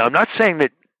 And I'm not saying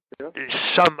that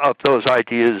some of those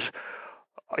ideas,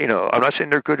 I'm not saying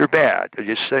they're good or bad. I'm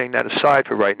just setting that aside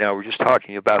for right now. We're just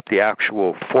talking about the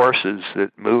actual forces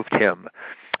that moved him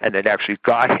and that actually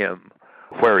got him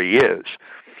where he is.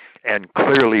 And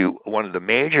clearly one of the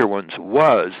major ones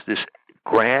was this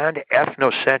grand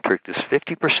ethnocentric, this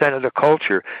 50% of the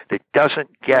culture that doesn't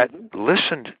get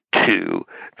listened to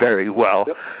very well,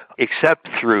 except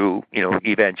through,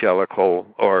 evangelical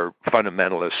or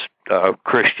fundamentalist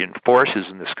Christian forces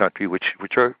in this country, which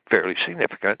are fairly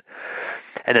significant.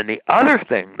 And then the other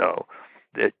thing, though,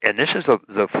 and this is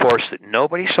the force that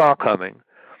nobody saw coming,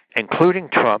 including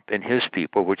Trump and his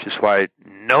people, which is why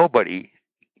nobody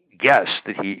guessed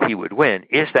that he would win,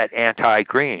 is that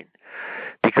anti-green.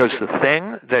 Because the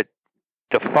thing that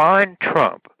defined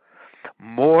Trump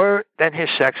more than his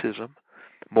sexism,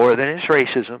 more than his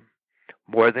racism,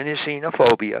 more than his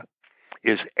xenophobia,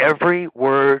 is every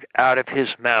word out of his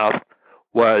mouth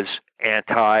was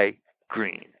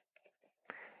anti-green.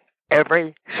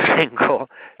 Every single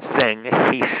thing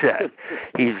he said.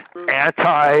 He's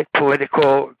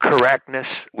anti-political correctness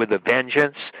with a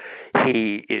vengeance.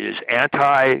 He is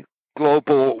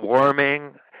anti-global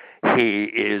warming. He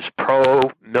is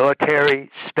pro-military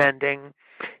spending.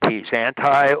 He's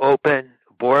anti-open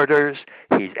borders.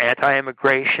 He's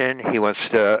anti-immigration. He wants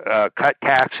to cut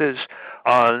taxes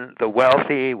on the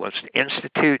wealthy. He wants to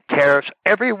institute tariffs.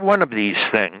 Every one of these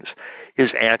things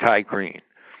is anti-green.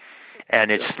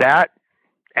 And it's that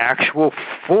actual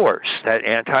force, that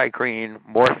anti-green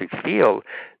morphic field,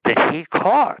 that he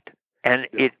caught. And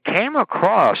it came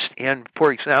across in,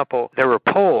 for example, there were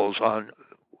polls on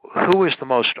who was the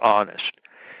most honest,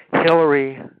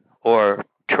 Hillary or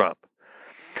Trump.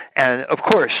 And of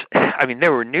course,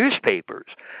 there were newspapers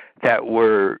that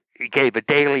were, gave a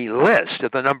daily list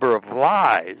of the number of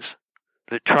lies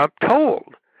that Trump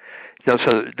told. So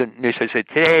the newspaper said,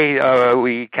 today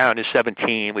we counted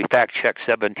 17. We fact-checked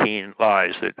 17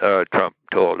 lies that Trump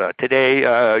told.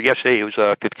 Yesterday it was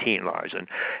 15 lies.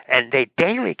 And they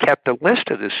daily kept a list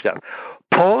of this stuff.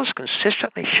 Polls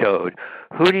consistently showed,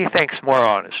 who do you think's more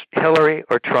honest, Hillary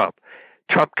or Trump?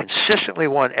 Trump consistently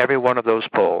won every one of those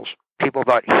polls. People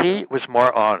thought he was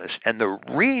more honest. And the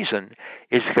reason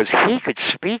is because he could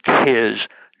speak his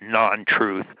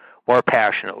non-truth more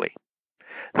passionately.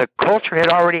 The culture had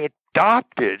already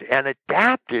adopted and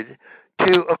adapted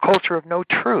to a culture of no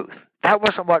truth. That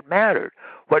wasn't what mattered.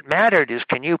 What mattered is,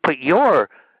 can you put your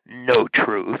no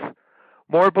truth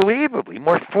more believably,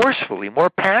 more forcefully, more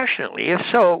passionately? If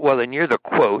so, well, then you're the,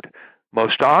 quote,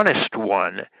 most honest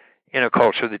one in a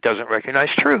culture that doesn't recognize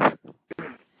truth.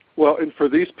 Well, and for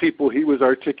these people, he was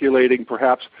articulating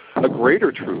perhaps a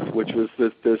greater truth, which was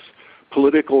that this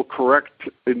political correct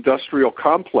industrial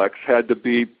complex had to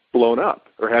be blown up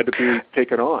or had to be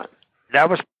taken on. That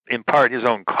was in part his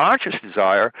own conscious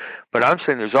desire, but I'm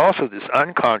saying there's also this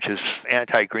unconscious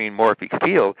anti-green morphic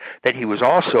field that he was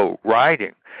also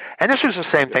riding. And this was the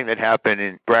same thing that happened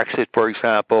in Brexit, for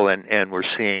example, and we're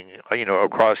seeing,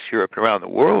 across Europe and around the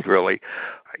world, really.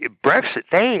 Brexit,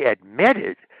 they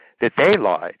admitted that they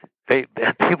lied.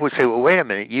 People would say, well, wait a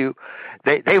minute,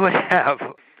 they would have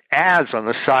ads on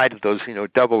the side of those,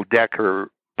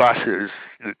 double-decker buses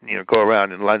that, go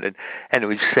around in London, and it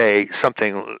would say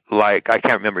something like, I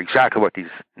can't remember exactly what these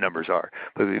numbers are,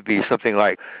 but it would be something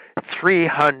like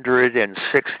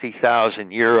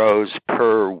 360,000 euros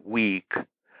per week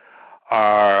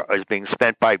is being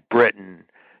spent by Britain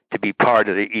to be part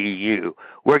of the EU.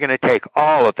 We're going to take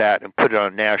all of that and put it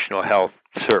on national health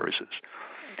services.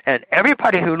 And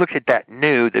everybody who looked at that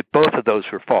knew that both of those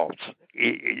were false.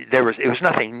 It was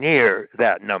nothing near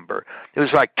that number. It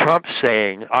was like Trump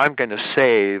saying, I'm going to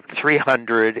save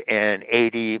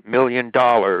 $380 million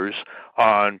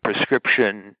on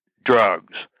prescription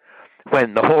drugs,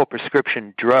 when the whole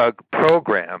prescription drug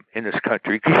program in this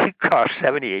country cost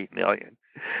 $78 million.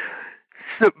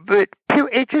 So, but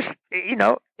it just, it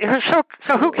was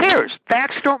so who cares?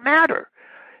 Facts don't matter.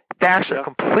 Facts are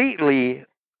completely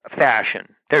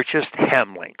fashion. They're just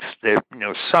hem links. They're,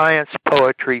 science,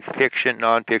 poetry, fiction,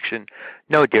 nonfiction,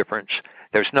 no difference.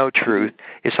 There's no truth.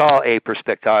 It's all a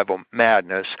perspectival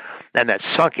madness, and that's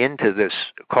sunk into this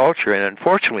culture. And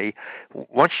unfortunately,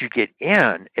 once you get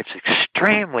in, it's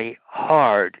extremely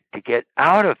hard to get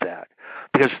out of that,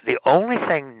 because the only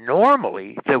thing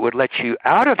normally that would let you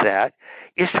out of that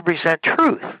is to present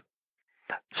truth,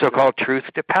 so-called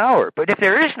truth to power. But if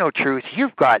there is no truth,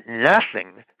 you've got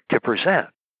nothing to present.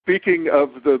 Speaking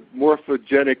of the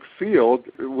morphogenic field,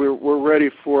 we're ready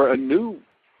for a new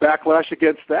backlash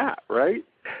against that, right?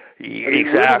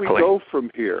 Exactly. Where do we go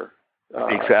from here?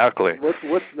 Exactly.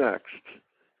 What's next?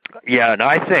 Yeah, and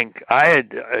I think I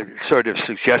had sort of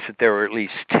suggested there were at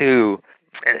least two.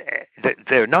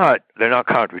 They're not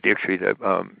contradictory. That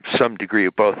some degree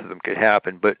of both of them could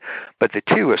happen, but the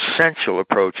two essential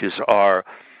approaches are: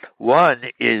 one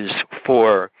is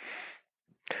for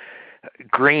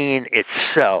green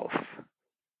itself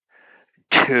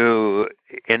to,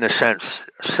 in a sense,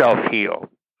 self-heal.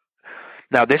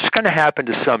 Now, this is going to happen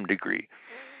to some degree.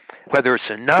 Whether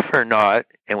it's enough or not,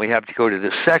 and we have to go to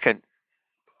the second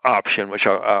option, which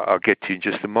I'll get to in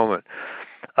just a moment,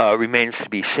 remains to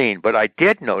be seen. But I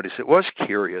did notice, it was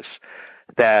curious,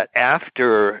 that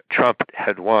after Trump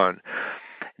had won,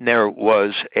 there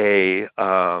was a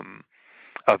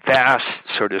vast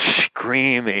sort of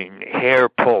screaming,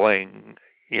 hair-pulling,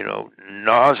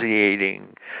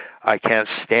 nauseating, I can't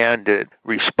stand it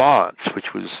response,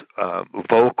 which was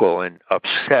vocal and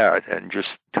upset and just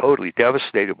totally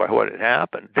devastated by what had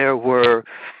happened. There were,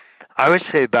 I would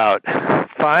say, about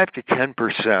 5 to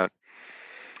 10%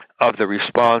 of the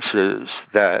responses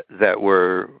that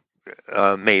were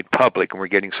made public and were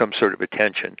getting some sort of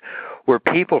attention were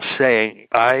people saying,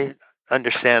 I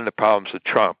understand the problems with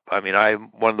Trump. I mean,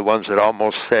 I'm one of the ones that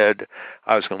almost said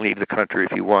I was going to leave the country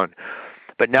if he won.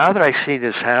 But now that I see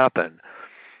this happen,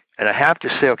 and I have to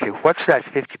say, okay, what's that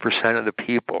 50% of the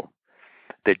people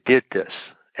that did this?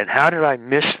 And how did I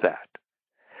miss that?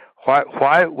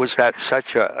 Why was that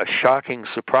such a shocking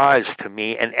surprise to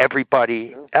me and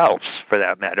everybody else, for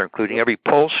that matter, including every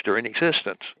pollster in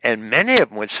existence? And many of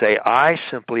them would say, I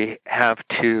simply have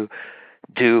to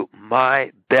do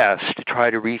my best to try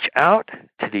to reach out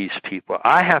to these people.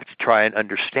 I have to try and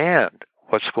understand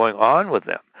what's going on with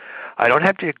them. I don't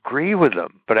have to agree with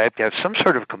them, but I have to have some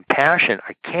sort of compassion.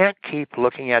 I can't keep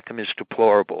looking at them as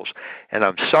deplorables. And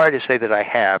I'm sorry to say that I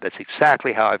have. That's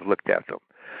exactly how I've looked at them.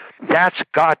 That's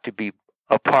got to be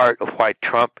a part of why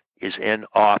Trump is in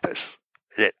office,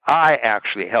 that I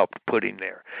actually helped put him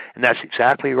there. And that's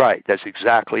exactly right. That's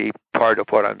exactly part of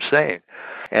what I'm saying.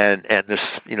 And this,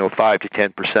 5 to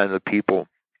 10% of the people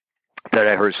that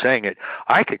I heard saying it,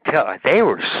 I could tell they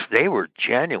were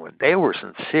genuine. They were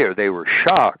sincere. They were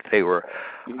shocked. They were,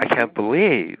 I can't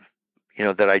believe,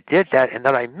 that I did that and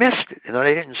that I missed it and that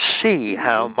I didn't see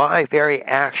how my very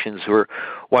actions were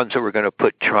ones that were going to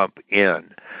put Trump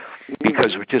in,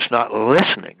 because we're just not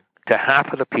listening to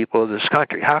half of the people of this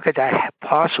country. How could that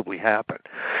possibly happen?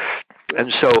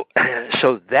 And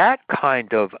so that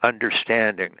kind of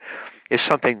understanding is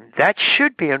something that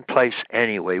should be in place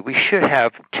anyway. We should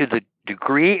have, to the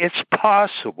degree it's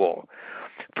possible,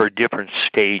 for different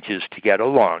stages to get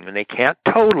along, and they can't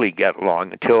totally get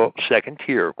along until second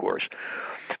tier, of course.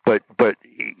 But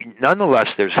nonetheless,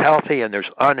 there's healthy and there's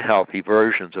unhealthy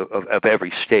versions of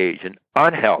every stage. And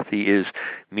unhealthy is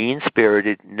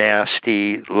mean-spirited,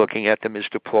 nasty, looking at them as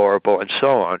deplorable, and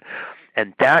so on.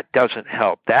 And that doesn't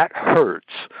help. That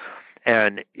hurts,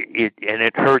 and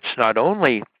it hurts not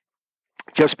only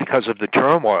just because of the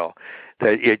turmoil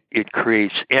that it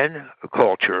creates in a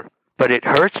culture, but it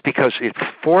hurts because it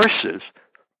forces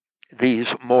these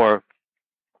more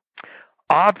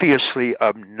obviously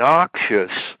obnoxious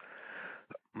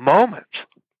moments.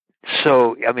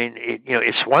 So, I mean,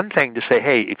 it's one thing to say,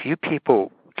 hey, if you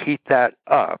people keep that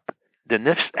up, then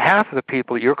this half of the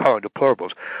people you're calling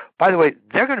deplorables, by the way,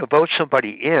 they're going to vote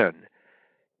somebody in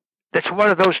that's one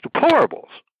of those deplorables.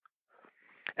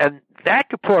 And that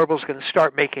deplorable is going to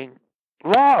start making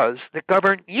laws that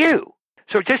govern you.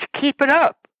 So just keep it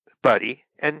up, buddy,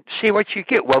 and see what you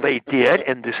get. Well, they did,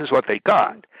 and this is what they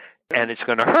got, and it's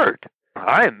going to hurt.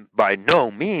 I'm by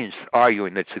no means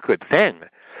arguing that it's a good thing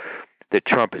that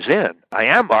Trump is in. I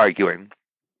am arguing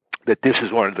that this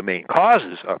is one of the main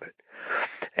causes of it,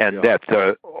 and that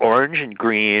the orange and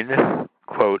green,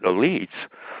 quote, elites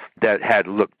that had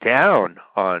looked down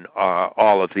on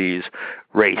all of these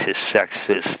racist,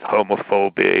 sexist,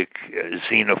 homophobic,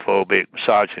 xenophobic,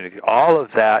 misogynistic, all of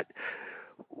that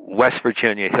West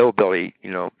Virginia hillbilly,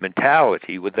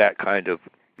 mentality with that kind of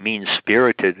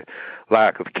mean-spirited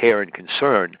lack of care and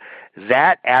concern,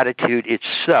 that attitude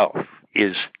itself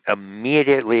is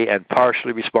immediately and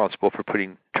partially responsible for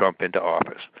putting Trump into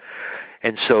office.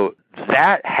 And so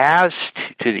that has,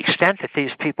 to the extent that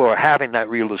these people are having that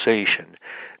realization,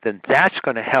 then that's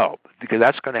going to help, because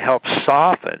that's going to help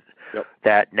soften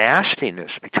that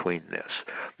nastiness between this.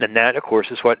 And that, of course,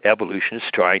 is what evolution is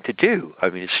trying to do. I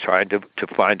mean, it's trying to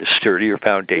find a sturdier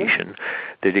foundation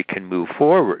that it can move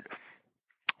forward.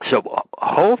 So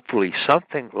hopefully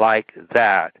something like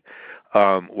that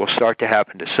will start to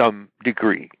happen to some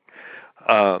degree.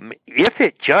 If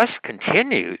it just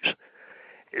continues,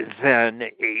 then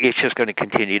it's just going to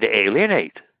continue to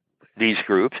alienate these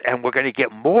groups, and we're going to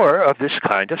get more of this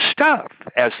kind of stuff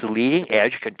as the leading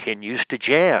edge continues to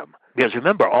jam. Because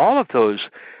remember, all of those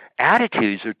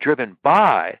attitudes are driven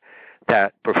by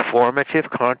that performative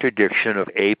contradiction of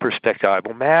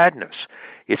aperspectival madness.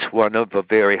 It's one of the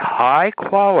very high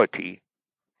quality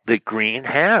that Green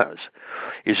has,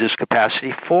 is this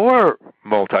capacity for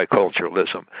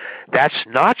multiculturalism. That's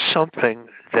not something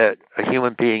that a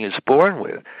human being is born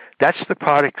with. That's the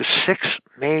product of 6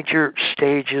 major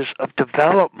stages of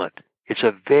development. It's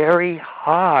a very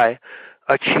high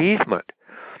achievement.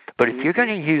 But if you're going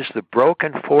to use the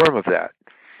broken form of that,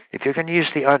 if you're going to use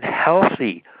the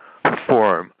unhealthy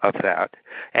form of that,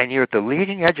 and you're at the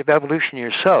leading edge of evolution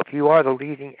yourself, you are the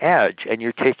leading edge, and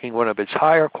you're taking one of its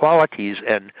higher qualities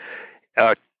and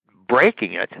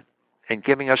breaking it and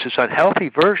giving us this unhealthy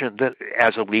version that,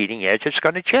 as a leading edge, it's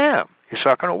going to jam. It's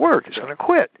not going to work. It's going to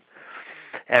quit.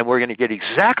 And we're going to get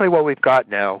exactly what we've got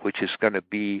now, which is going to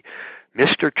be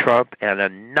Mr. Trump and a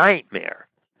nightmare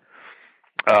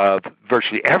of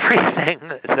virtually everything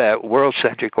that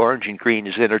world-centric orange and green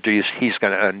has introduced, he's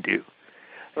going to undo.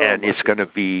 And it's going to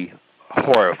be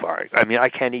horrifying. I mean, I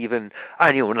don't even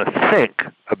want to think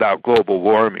about global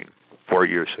warming 4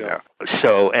 years from now.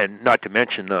 So, and not to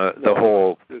mention the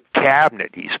whole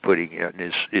cabinet he's putting in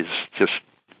is just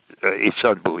it's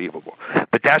unbelievable.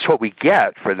 But that's what we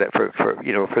get for that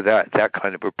for that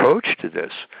kind of approach to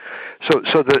this.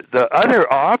 So the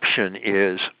other option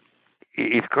is,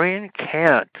 if Green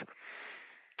can't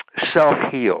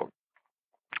self-heal,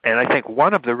 and I think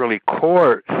one of the really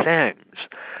core things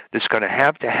that's going to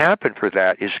have to happen for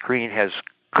that is Green has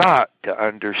got to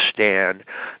understand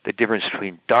the difference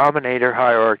between dominator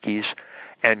hierarchies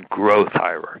and growth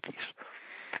hierarchies.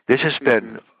 This has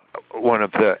been one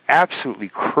of the absolutely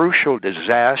crucial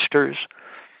disasters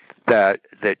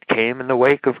that came in the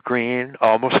wake of green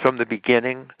almost from the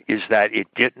beginning is that it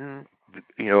didn't,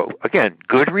 again,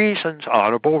 good reasons,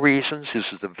 honorable reasons. This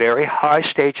is a very high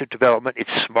stage of development.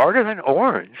 It's smarter than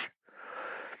orange.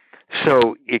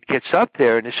 So it gets up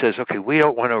there and it says, okay, we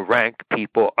don't want to rank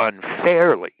people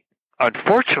unfairly.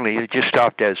 Unfortunately, it just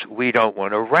stopped as we don't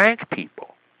want to rank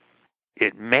people.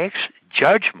 It makes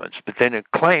judgments, but then it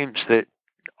claims that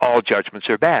all judgments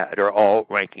are bad or all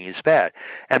ranking is bad.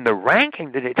 And the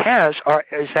ranking that it has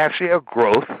is actually a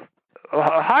growth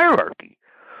hierarchy.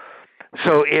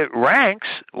 So it ranks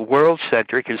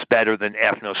world-centric is better than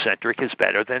ethnocentric is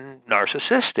better than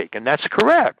narcissistic, and that's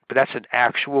correct, but that's an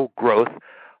actual growth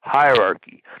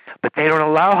hierarchy. But they don't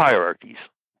allow hierarchies.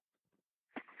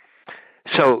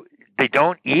 So they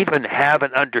don't even have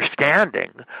an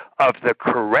understanding of the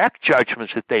correct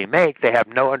judgments that they make. They have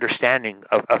no understanding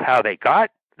of how they got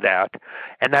that,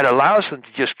 and that allows them to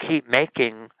just keep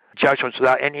making judgments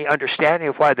without any understanding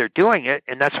of why they're doing it,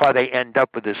 and that's why they end up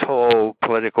with this whole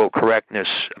political correctness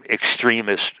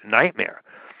extremist nightmare,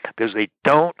 because they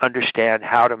don't understand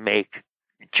how to make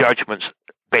judgments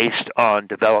based on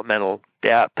developmental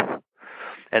depth,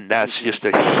 and that's just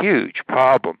a huge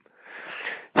problem.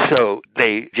 So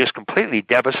they just completely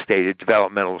devastated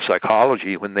developmental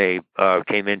psychology when they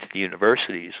came into the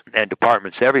universities, and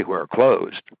departments everywhere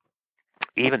closed,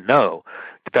 even though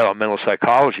developmental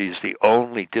psychology is the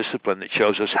only discipline that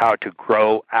shows us how to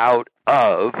grow out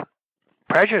of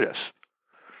prejudice.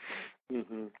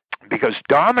 Mm-hmm. Because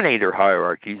dominator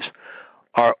hierarchies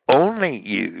are only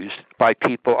used by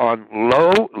people on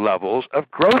low levels of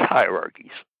growth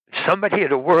hierarchies. Somebody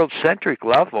at a world-centric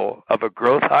level of a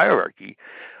growth hierarchy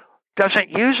doesn't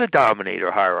use a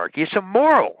dominator hierarchy. It's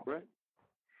immoral. Right.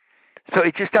 So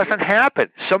it just doesn't happen.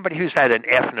 Somebody who's at an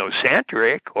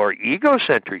ethnocentric or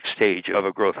egocentric stage of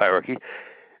a growth hierarchy,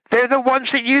 they're the ones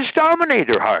that use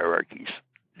dominator hierarchies.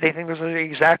 They think those are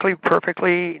exactly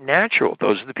perfectly natural.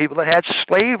 Those are the people that had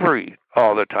slavery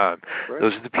all the time. Right.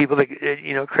 Those are the people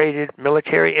that created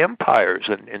military empires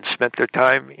and spent their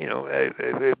time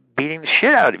beating the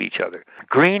shit out of each other.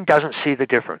 Green doesn't see the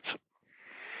difference.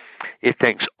 It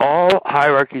thinks all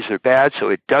hierarchies are bad, so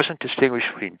it doesn't distinguish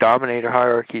between dominator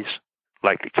hierarchies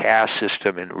like the caste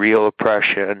system and real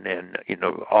oppression and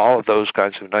all of those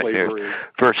kinds of nightmares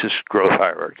versus growth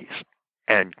hierarchies.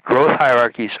 And growth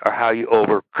hierarchies are how you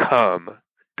overcome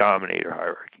dominator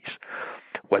hierarchies.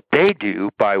 What they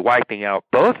do by wiping out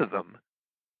both of them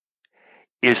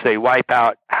is they wipe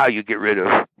out how you get rid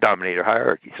of dominator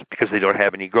hierarchies because they don't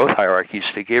have any growth hierarchies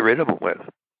to get rid of them with.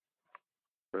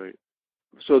 Right.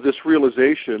 So this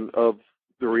realization of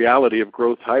the reality of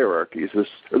growth hierarchies,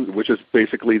 which is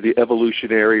basically the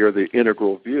evolutionary or the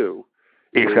integral view,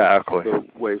 exactly, is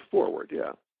the way forward.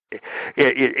 Yeah.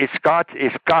 It's got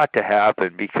to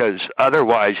happen, because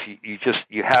otherwise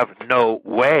you have no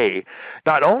way.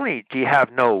 Not only do you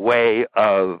have no way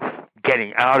of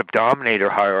getting out of dominator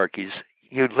hierarchies,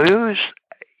 you lose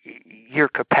your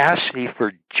capacity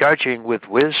for judging with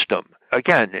wisdom.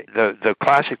 Again, the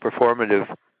classic performative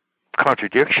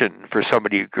contradiction for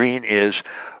somebody at Green is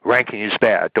ranking is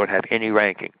bad. Don't have any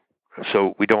ranking,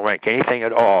 so we don't rank anything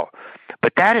at all.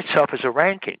 But that itself is a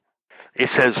ranking. It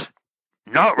says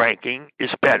not ranking is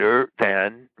better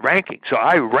than ranking. So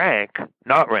I rank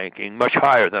not ranking much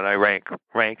higher than I rank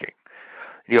ranking.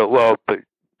 Well, but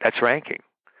that's ranking.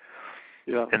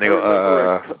 Yeah. And they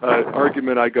go, an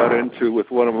argument I got into with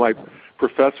one of my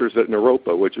professors at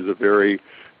Naropa, which is a very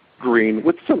green,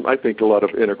 with some, I think, a lot of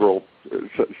integral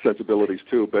sensibilities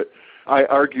too. But I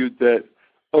argued that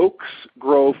oaks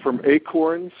grow from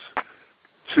acorns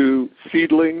to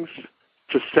seedlings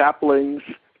to saplings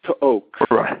to oaks,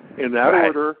 right, in that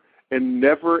order, and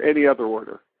never any other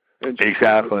order. And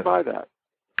exactly. By that.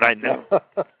 I know.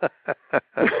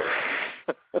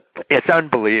 It's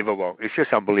unbelievable. It's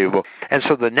just unbelievable. And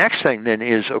so the next thing then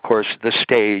is, of course, the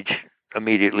stage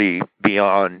immediately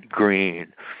beyond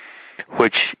green,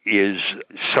 which is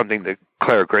something that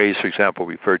Clara Graves, for example,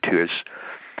 referred to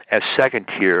as second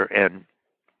tier. And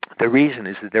the reason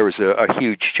is that there was a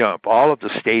huge jump. All of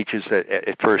the stages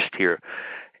at first tier,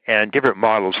 and different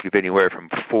models give anywhere from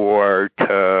 4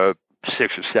 to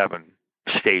 6 or 7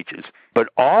 stages. But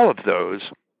all of those,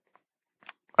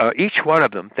 each one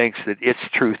of them thinks that its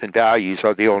truth and values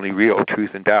are the only real truth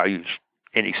and values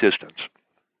in existence.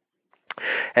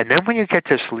 And then when you get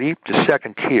this leap to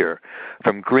second tier,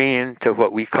 from green to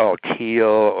what we call teal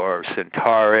or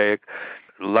centauric,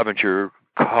 Levenger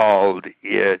called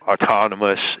it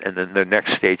autonomous, and then the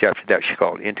next stage after that she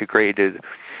called integrated.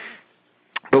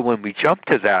 But when we jump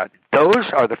to that, those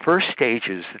are the first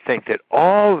stages that think that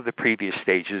all of the previous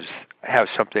stages have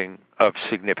something of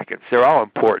significance. They're all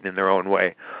important in their own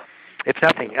way, if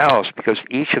nothing else, because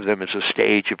each of them is a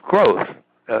stage of growth,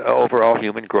 overall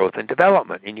human growth and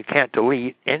development, and you can't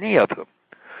delete any of them.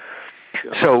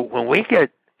 Yeah. So when we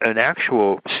get an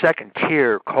actual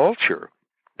second-tier culture,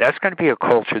 that's going to be a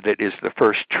culture that is the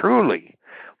first truly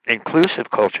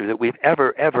inclusive culture that we've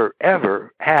ever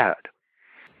had.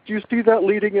 Do you see that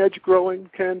leading edge growing,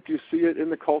 Ken? Do you see it in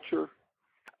the culture?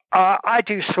 I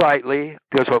do slightly,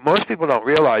 because what most people don't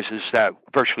realize is that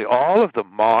virtually all of the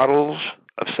models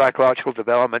of psychological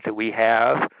development that we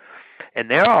have, and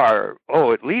there are,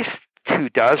 at least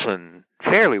 24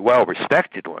 fairly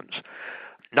well-respected ones,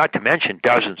 not to mention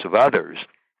dozens of others.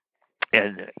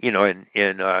 And, in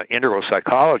integral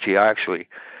psychology, I actually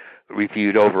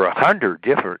reviewed over 100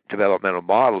 different developmental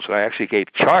models. I actually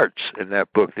gave charts in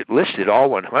that book that listed all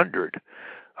 100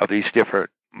 of these different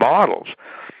models.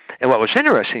 And what was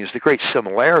interesting is the great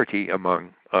similarity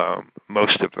among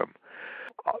most of them.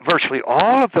 Virtually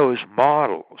all of those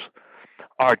models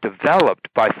are developed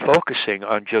by focusing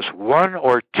on just one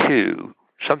or two,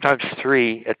 sometimes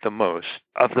three at the most,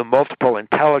 of the multiple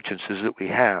intelligences that we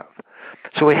have.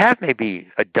 So we have maybe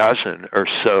a dozen or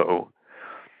so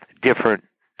different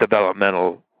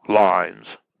developmental lines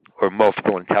or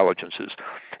multiple intelligences.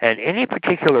 And any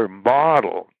particular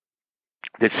model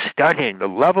that's studying the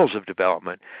levels of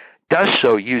development does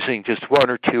so using just one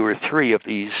or two or three of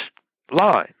these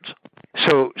lines.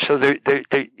 So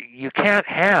you can't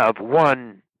have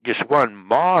just one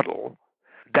model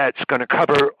that's going to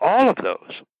cover all of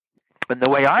those. And the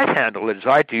way I handle it is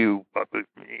I do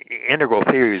integral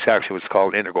theory is actually what's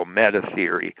called integral meta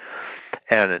theory.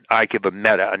 And I give a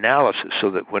meta-analysis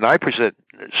so that when I present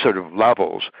sort of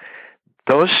levels,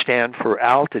 those stand for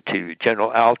altitude,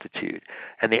 general altitude.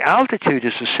 And the altitude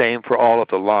is the same for all of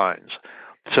the lines.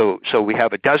 So we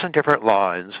have a dozen different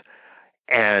lines,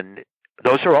 and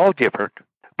those are all different,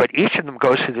 but each of them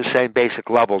goes through the same basic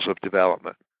levels of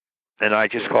development. And I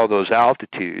just call those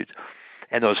altitudes.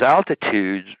 And those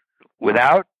altitudes,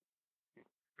 without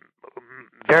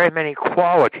very many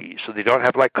qualities, so they don't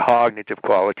have like cognitive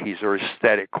qualities or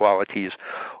aesthetic qualities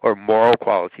or moral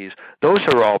qualities, those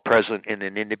are all present in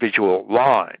an individual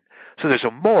line. So there's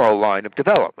a moral line of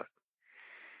development.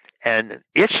 And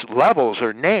its levels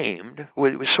are named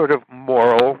with sort of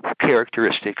moral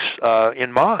characteristics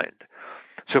in mind.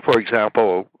 So, for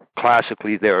example,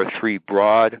 classically there are three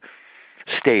broad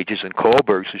stages in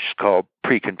Kohlberg's, which is called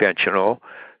pre-conventional,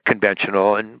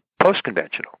 conventional, and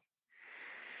post-conventional.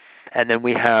 And then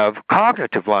we have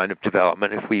cognitive line of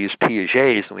development. If we use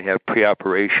Piaget's, and we have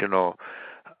pre-operational,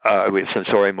 we have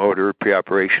sensory-motor,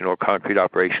 pre-operational, concrete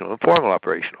operational, and formal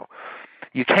operational.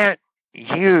 You can't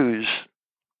use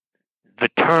the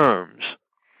terms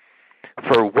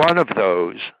for one of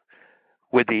those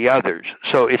with the others.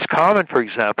 So it's common, for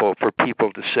example, for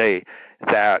people to say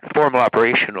that formal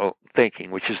operational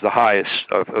thinking, which is the highest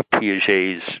of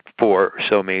Piaget's four or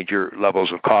so major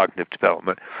levels of cognitive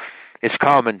development, it's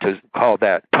common to call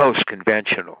that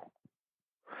post-conventional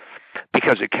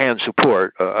because it can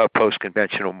support a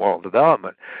post-conventional moral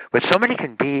development. But somebody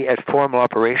can be at formal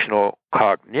operational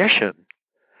cognition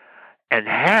and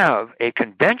have a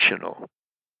conventional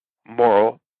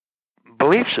moral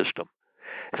belief system.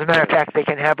 As a matter of fact, they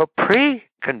can have a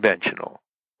pre-conventional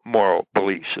moral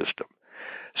belief system.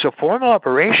 So formal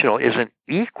operational isn't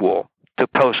equal to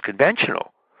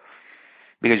post-conventional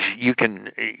because you can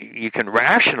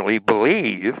rationally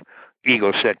believe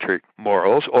egocentric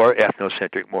morals or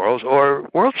ethnocentric morals or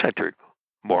world-centric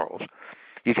morals.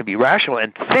 You can be rational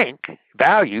and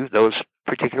value those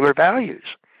particular values.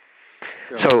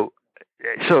 Sure.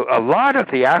 So a lot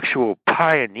of the actual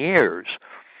pioneers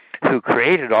who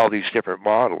created all these different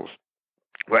models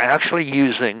were actually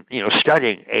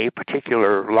studying a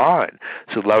particular line.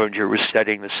 So Levinger was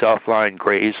studying the self line,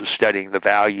 Graves was studying the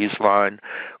values line,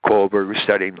 Kohlberg was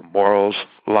studying the morals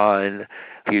line,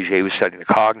 Piaget was studying the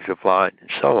cognitive line, and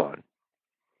so on.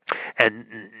 And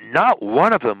not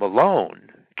one of them alone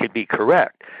can be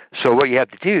correct. So what you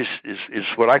have to do is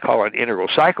what I call an integral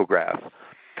psychograph,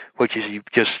 which is you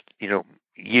just,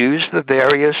 use the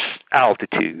various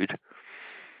altitude,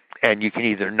 and you can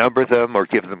either number them or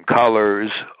give them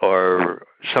colors or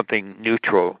something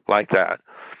neutral like that.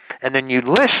 And then you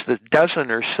list the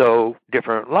dozen or so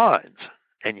different lines,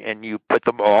 and you put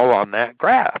them all on that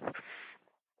graph.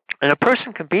 And a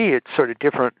person can be at sort of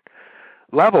different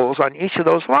levels on each of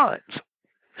those lines.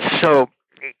 So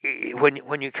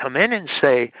when you come in and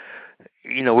say,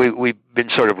 we've been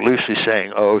sort of loosely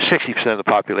saying, 60% of the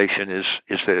population is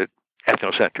the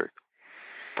ethnocentric.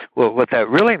 Well, what that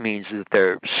really means is that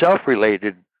their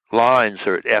self-related lines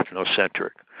are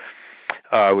ethnocentric,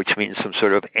 which means some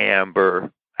sort of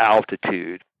amber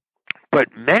altitude. But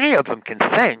many of them can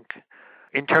think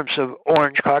in terms of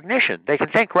orange cognition. They can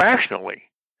think rationally,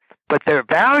 but their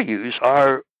values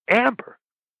are amber.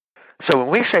 So when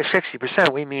we say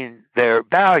 60%, we mean their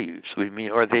values,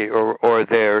 or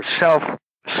their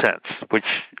self-sense, which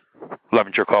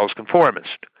Levenger calls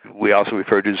conformist. We also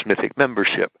refer to as mythic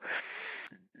membership.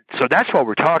 So that's what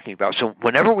we're talking about. So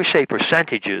whenever we say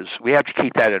percentages, we have to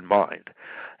keep that in mind.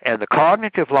 And the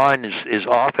cognitive line is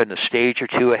often a stage or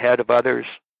two ahead of others.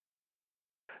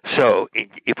 So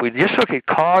if we just look at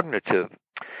cognitive,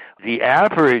 the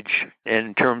average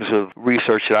in terms of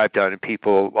research that I've done and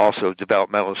people, also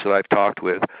developmentalists that I've talked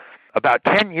with, about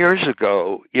 10 years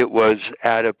ago, it was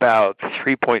at about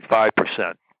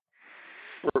 3.5%.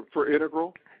 For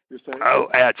integral, you're saying? Oh,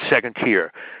 at second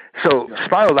tier. So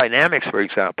spiral dynamics, for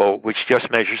example, which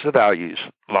just measures the values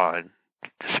line,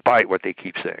 despite what they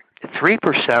keep saying,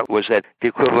 3% was at the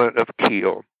equivalent of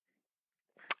teal.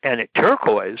 And at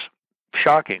turquoise,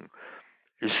 shocking,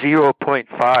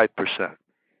 0.5%.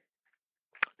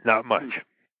 Not much.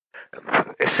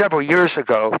 Several years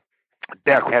ago,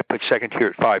 Beck had put second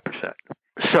tier at 5%.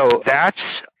 So that's,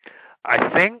 I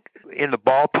think, in the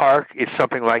ballpark, it's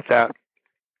something like that.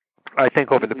 I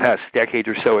think over the past decade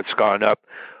or so, it's gone up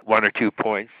 1 or 2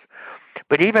 points.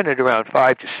 But even at around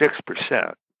 5 to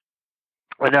 6%.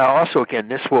 And now also, again,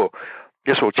 this will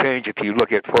change if you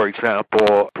look at, for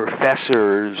example,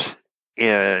 professors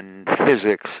in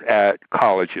physics at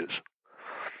colleges.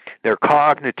 Their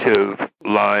cognitive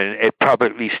line, probably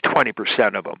at least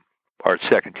 20% of them are at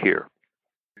second tier.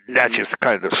 That's just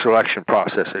kind of the selection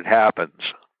process that happens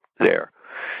there.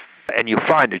 And you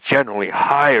find a generally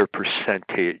higher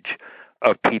percentage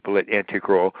of people at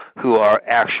Integral who are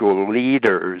actual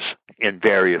leaders in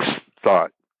various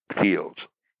thought fields.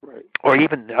 Right. Or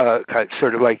even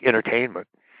sort of like entertainment,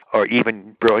 or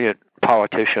even brilliant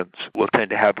politicians will tend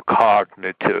to have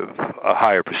a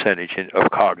higher percentage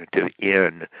of cognitive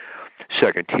in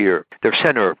second tier. Their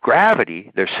center of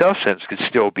gravity, their self-sense, could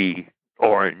still be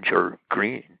orange or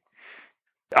green.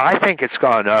 I think it's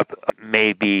gone up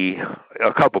maybe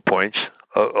a couple points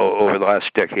over the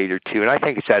last decade or two, and I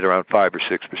think it's at around 5 or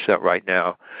 6% right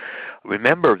now.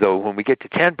 Remember, though, when we get to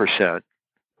 10%,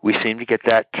 we seem to get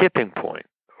that tipping point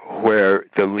where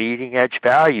the leading edge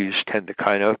values tend to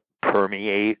kind of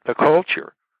permeate the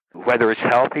culture, whether it's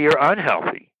healthy or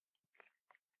unhealthy.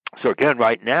 So again,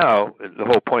 right now, the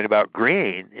whole point about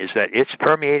green is that it's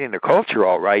permeating the culture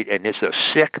all right, and it's a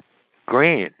sick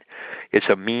green. It's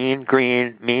a mean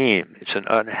green meme. It's an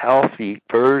unhealthy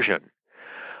version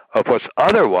of what's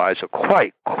otherwise a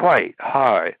quite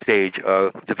high stage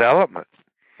of development.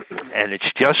 And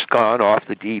it's just gone off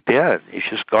the deep end. It's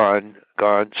just gone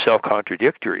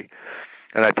self-contradictory.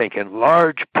 And I think in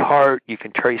large part you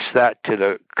can trace that to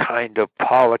the kind of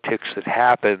politics that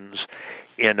happens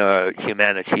in a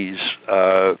humanities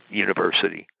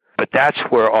university. But that's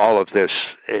where all of this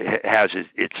has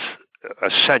its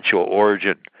essential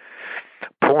origin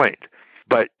point.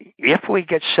 But if we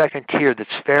get second tier that's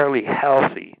fairly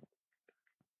healthy,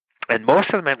 and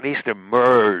most of them at least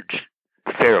emerge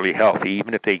fairly healthy,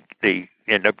 even if they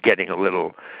end up getting a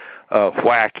little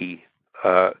wacky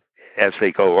as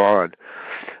they go on.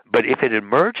 But if it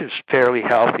emerges fairly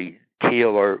healthy, teal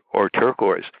or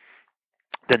turquoise,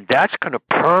 then that's going to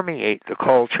permeate the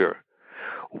culture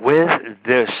with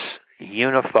this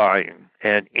unifying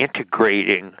and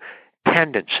integrating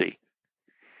tendency.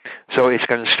 So it's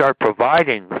going to start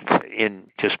providing, in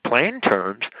just plain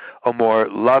terms, a more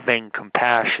loving,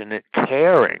 compassionate,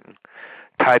 caring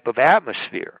type of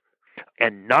atmosphere.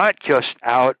 And not just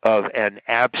out of an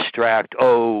abstract,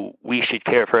 we should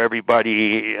care for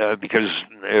everybody because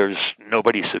there's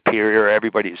nobody superior,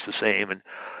 everybody's the same. And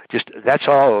just that's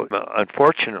all,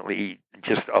 unfortunately,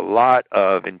 just a lot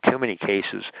of, in too many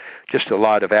cases, just a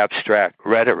lot of abstract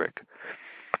rhetoric.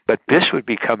 But this would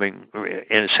be coming,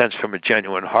 in a sense, from a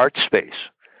genuine heart space.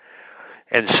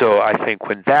 And so I think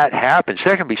when that happens,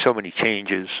 there can be so many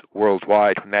changes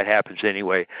worldwide when that happens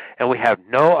anyway, and we have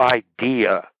no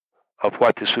idea of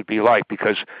what this would be like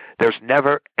because there's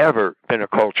never, ever been a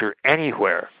culture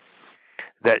anywhere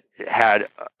that had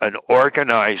an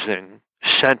organizing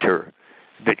center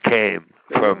that came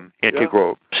from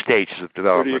integral stages of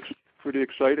development. Pretty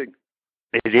exciting.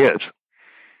 It is.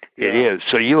 It is.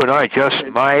 So you and I just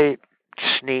might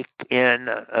sneak in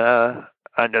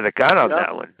under the gun on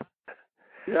that one.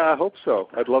 Yeah, I hope so.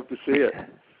 I'd love to see it.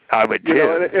 I would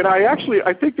too. And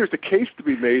I think there's a case to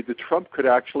be made that Trump could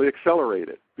actually accelerate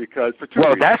it because for two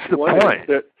reasons. That's the point.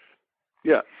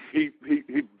 he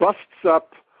busts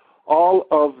up all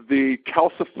of the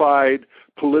calcified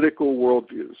political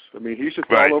worldviews. I mean, he's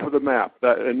just all over the map,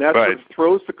 and that sort of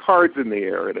throws the cards in the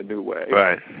air in a new way.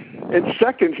 Right. And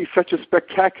second, he's such a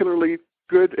spectacularly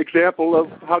good example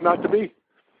of how not to be.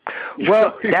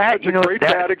 Well, he's such a great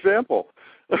bad example.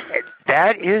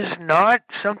 That is not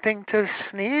something to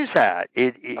sneeze at.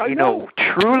 You know,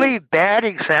 truly bad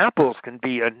examples can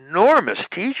be enormous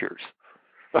teachers.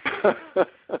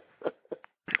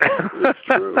 It's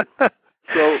true.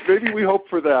 So maybe we hope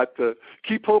for that.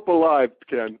 Keep hope alive,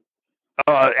 Ken.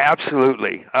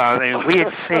 Absolutely. I mean, we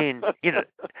had seen, you know,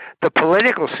 the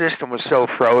political system was so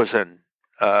frozen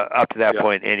up to that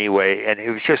point anyway, and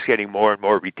it was just getting more and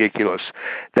more ridiculous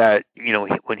that, you know,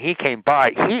 when he came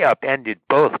by, he upended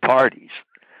both parties.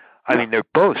 I mean, they're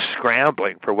both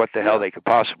scrambling for what the hell they could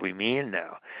possibly mean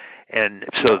now. And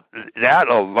so that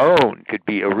alone could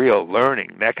be a real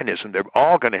learning mechanism. They're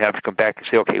all going to have to come back and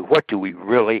say, okay, what do we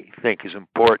really think is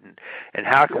important? And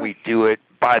how can we do it,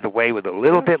 by the way, with a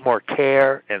little bit more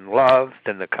care and love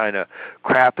than the kind of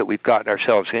crap that we've gotten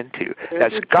ourselves into?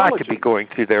 That's got to be going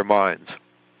through their minds.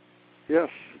 Yes.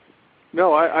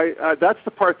 No, I that's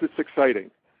the part that's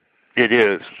exciting. It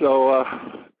is. So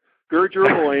gird your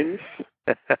loins.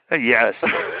 Yes.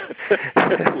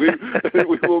 we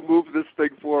will move this thing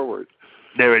forward.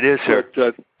 There it is, sir.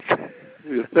 But,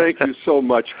 thank you so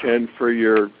much, Ken, for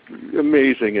your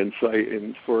amazing insight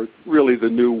and for really the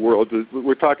new world.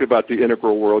 We're talking about the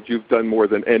integral world. You've done more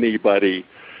than anybody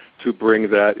to bring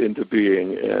that into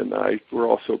being, and we're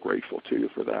all so grateful to you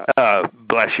for that.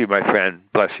 Bless you, my friend.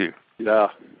 Bless you. Yeah.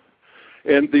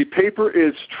 And the paper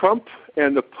is Trump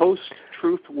and the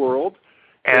Post-Truth World.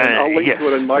 And I'll link to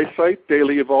it on my site,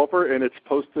 Daily Evolver, and it's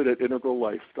posted at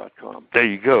integrallife.com. There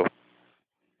you go.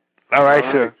 All right,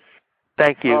 sir.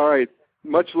 Thank you. All right.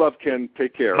 Much love, Ken.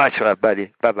 Take care. Much love,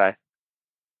 buddy. Bye-bye.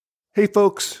 Hey,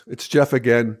 folks. It's Jeff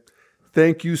again.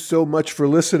 Thank you so much for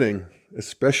listening,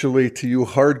 especially to you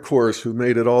hardcores who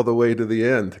made it all the way to the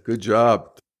end. Good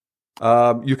job.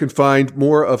 You can find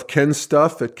more of Ken's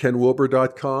stuff at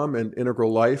kenwilber.com and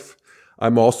Integral Life.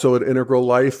 I'm also at Integral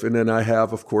Life, and then I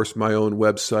have, of course, my own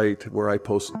website where I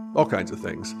post all kinds of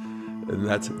things, and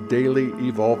that's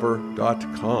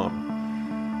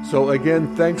dailyevolver.com. So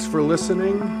again, thanks for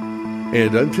listening,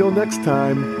 and until next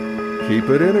time, keep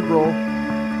it integral.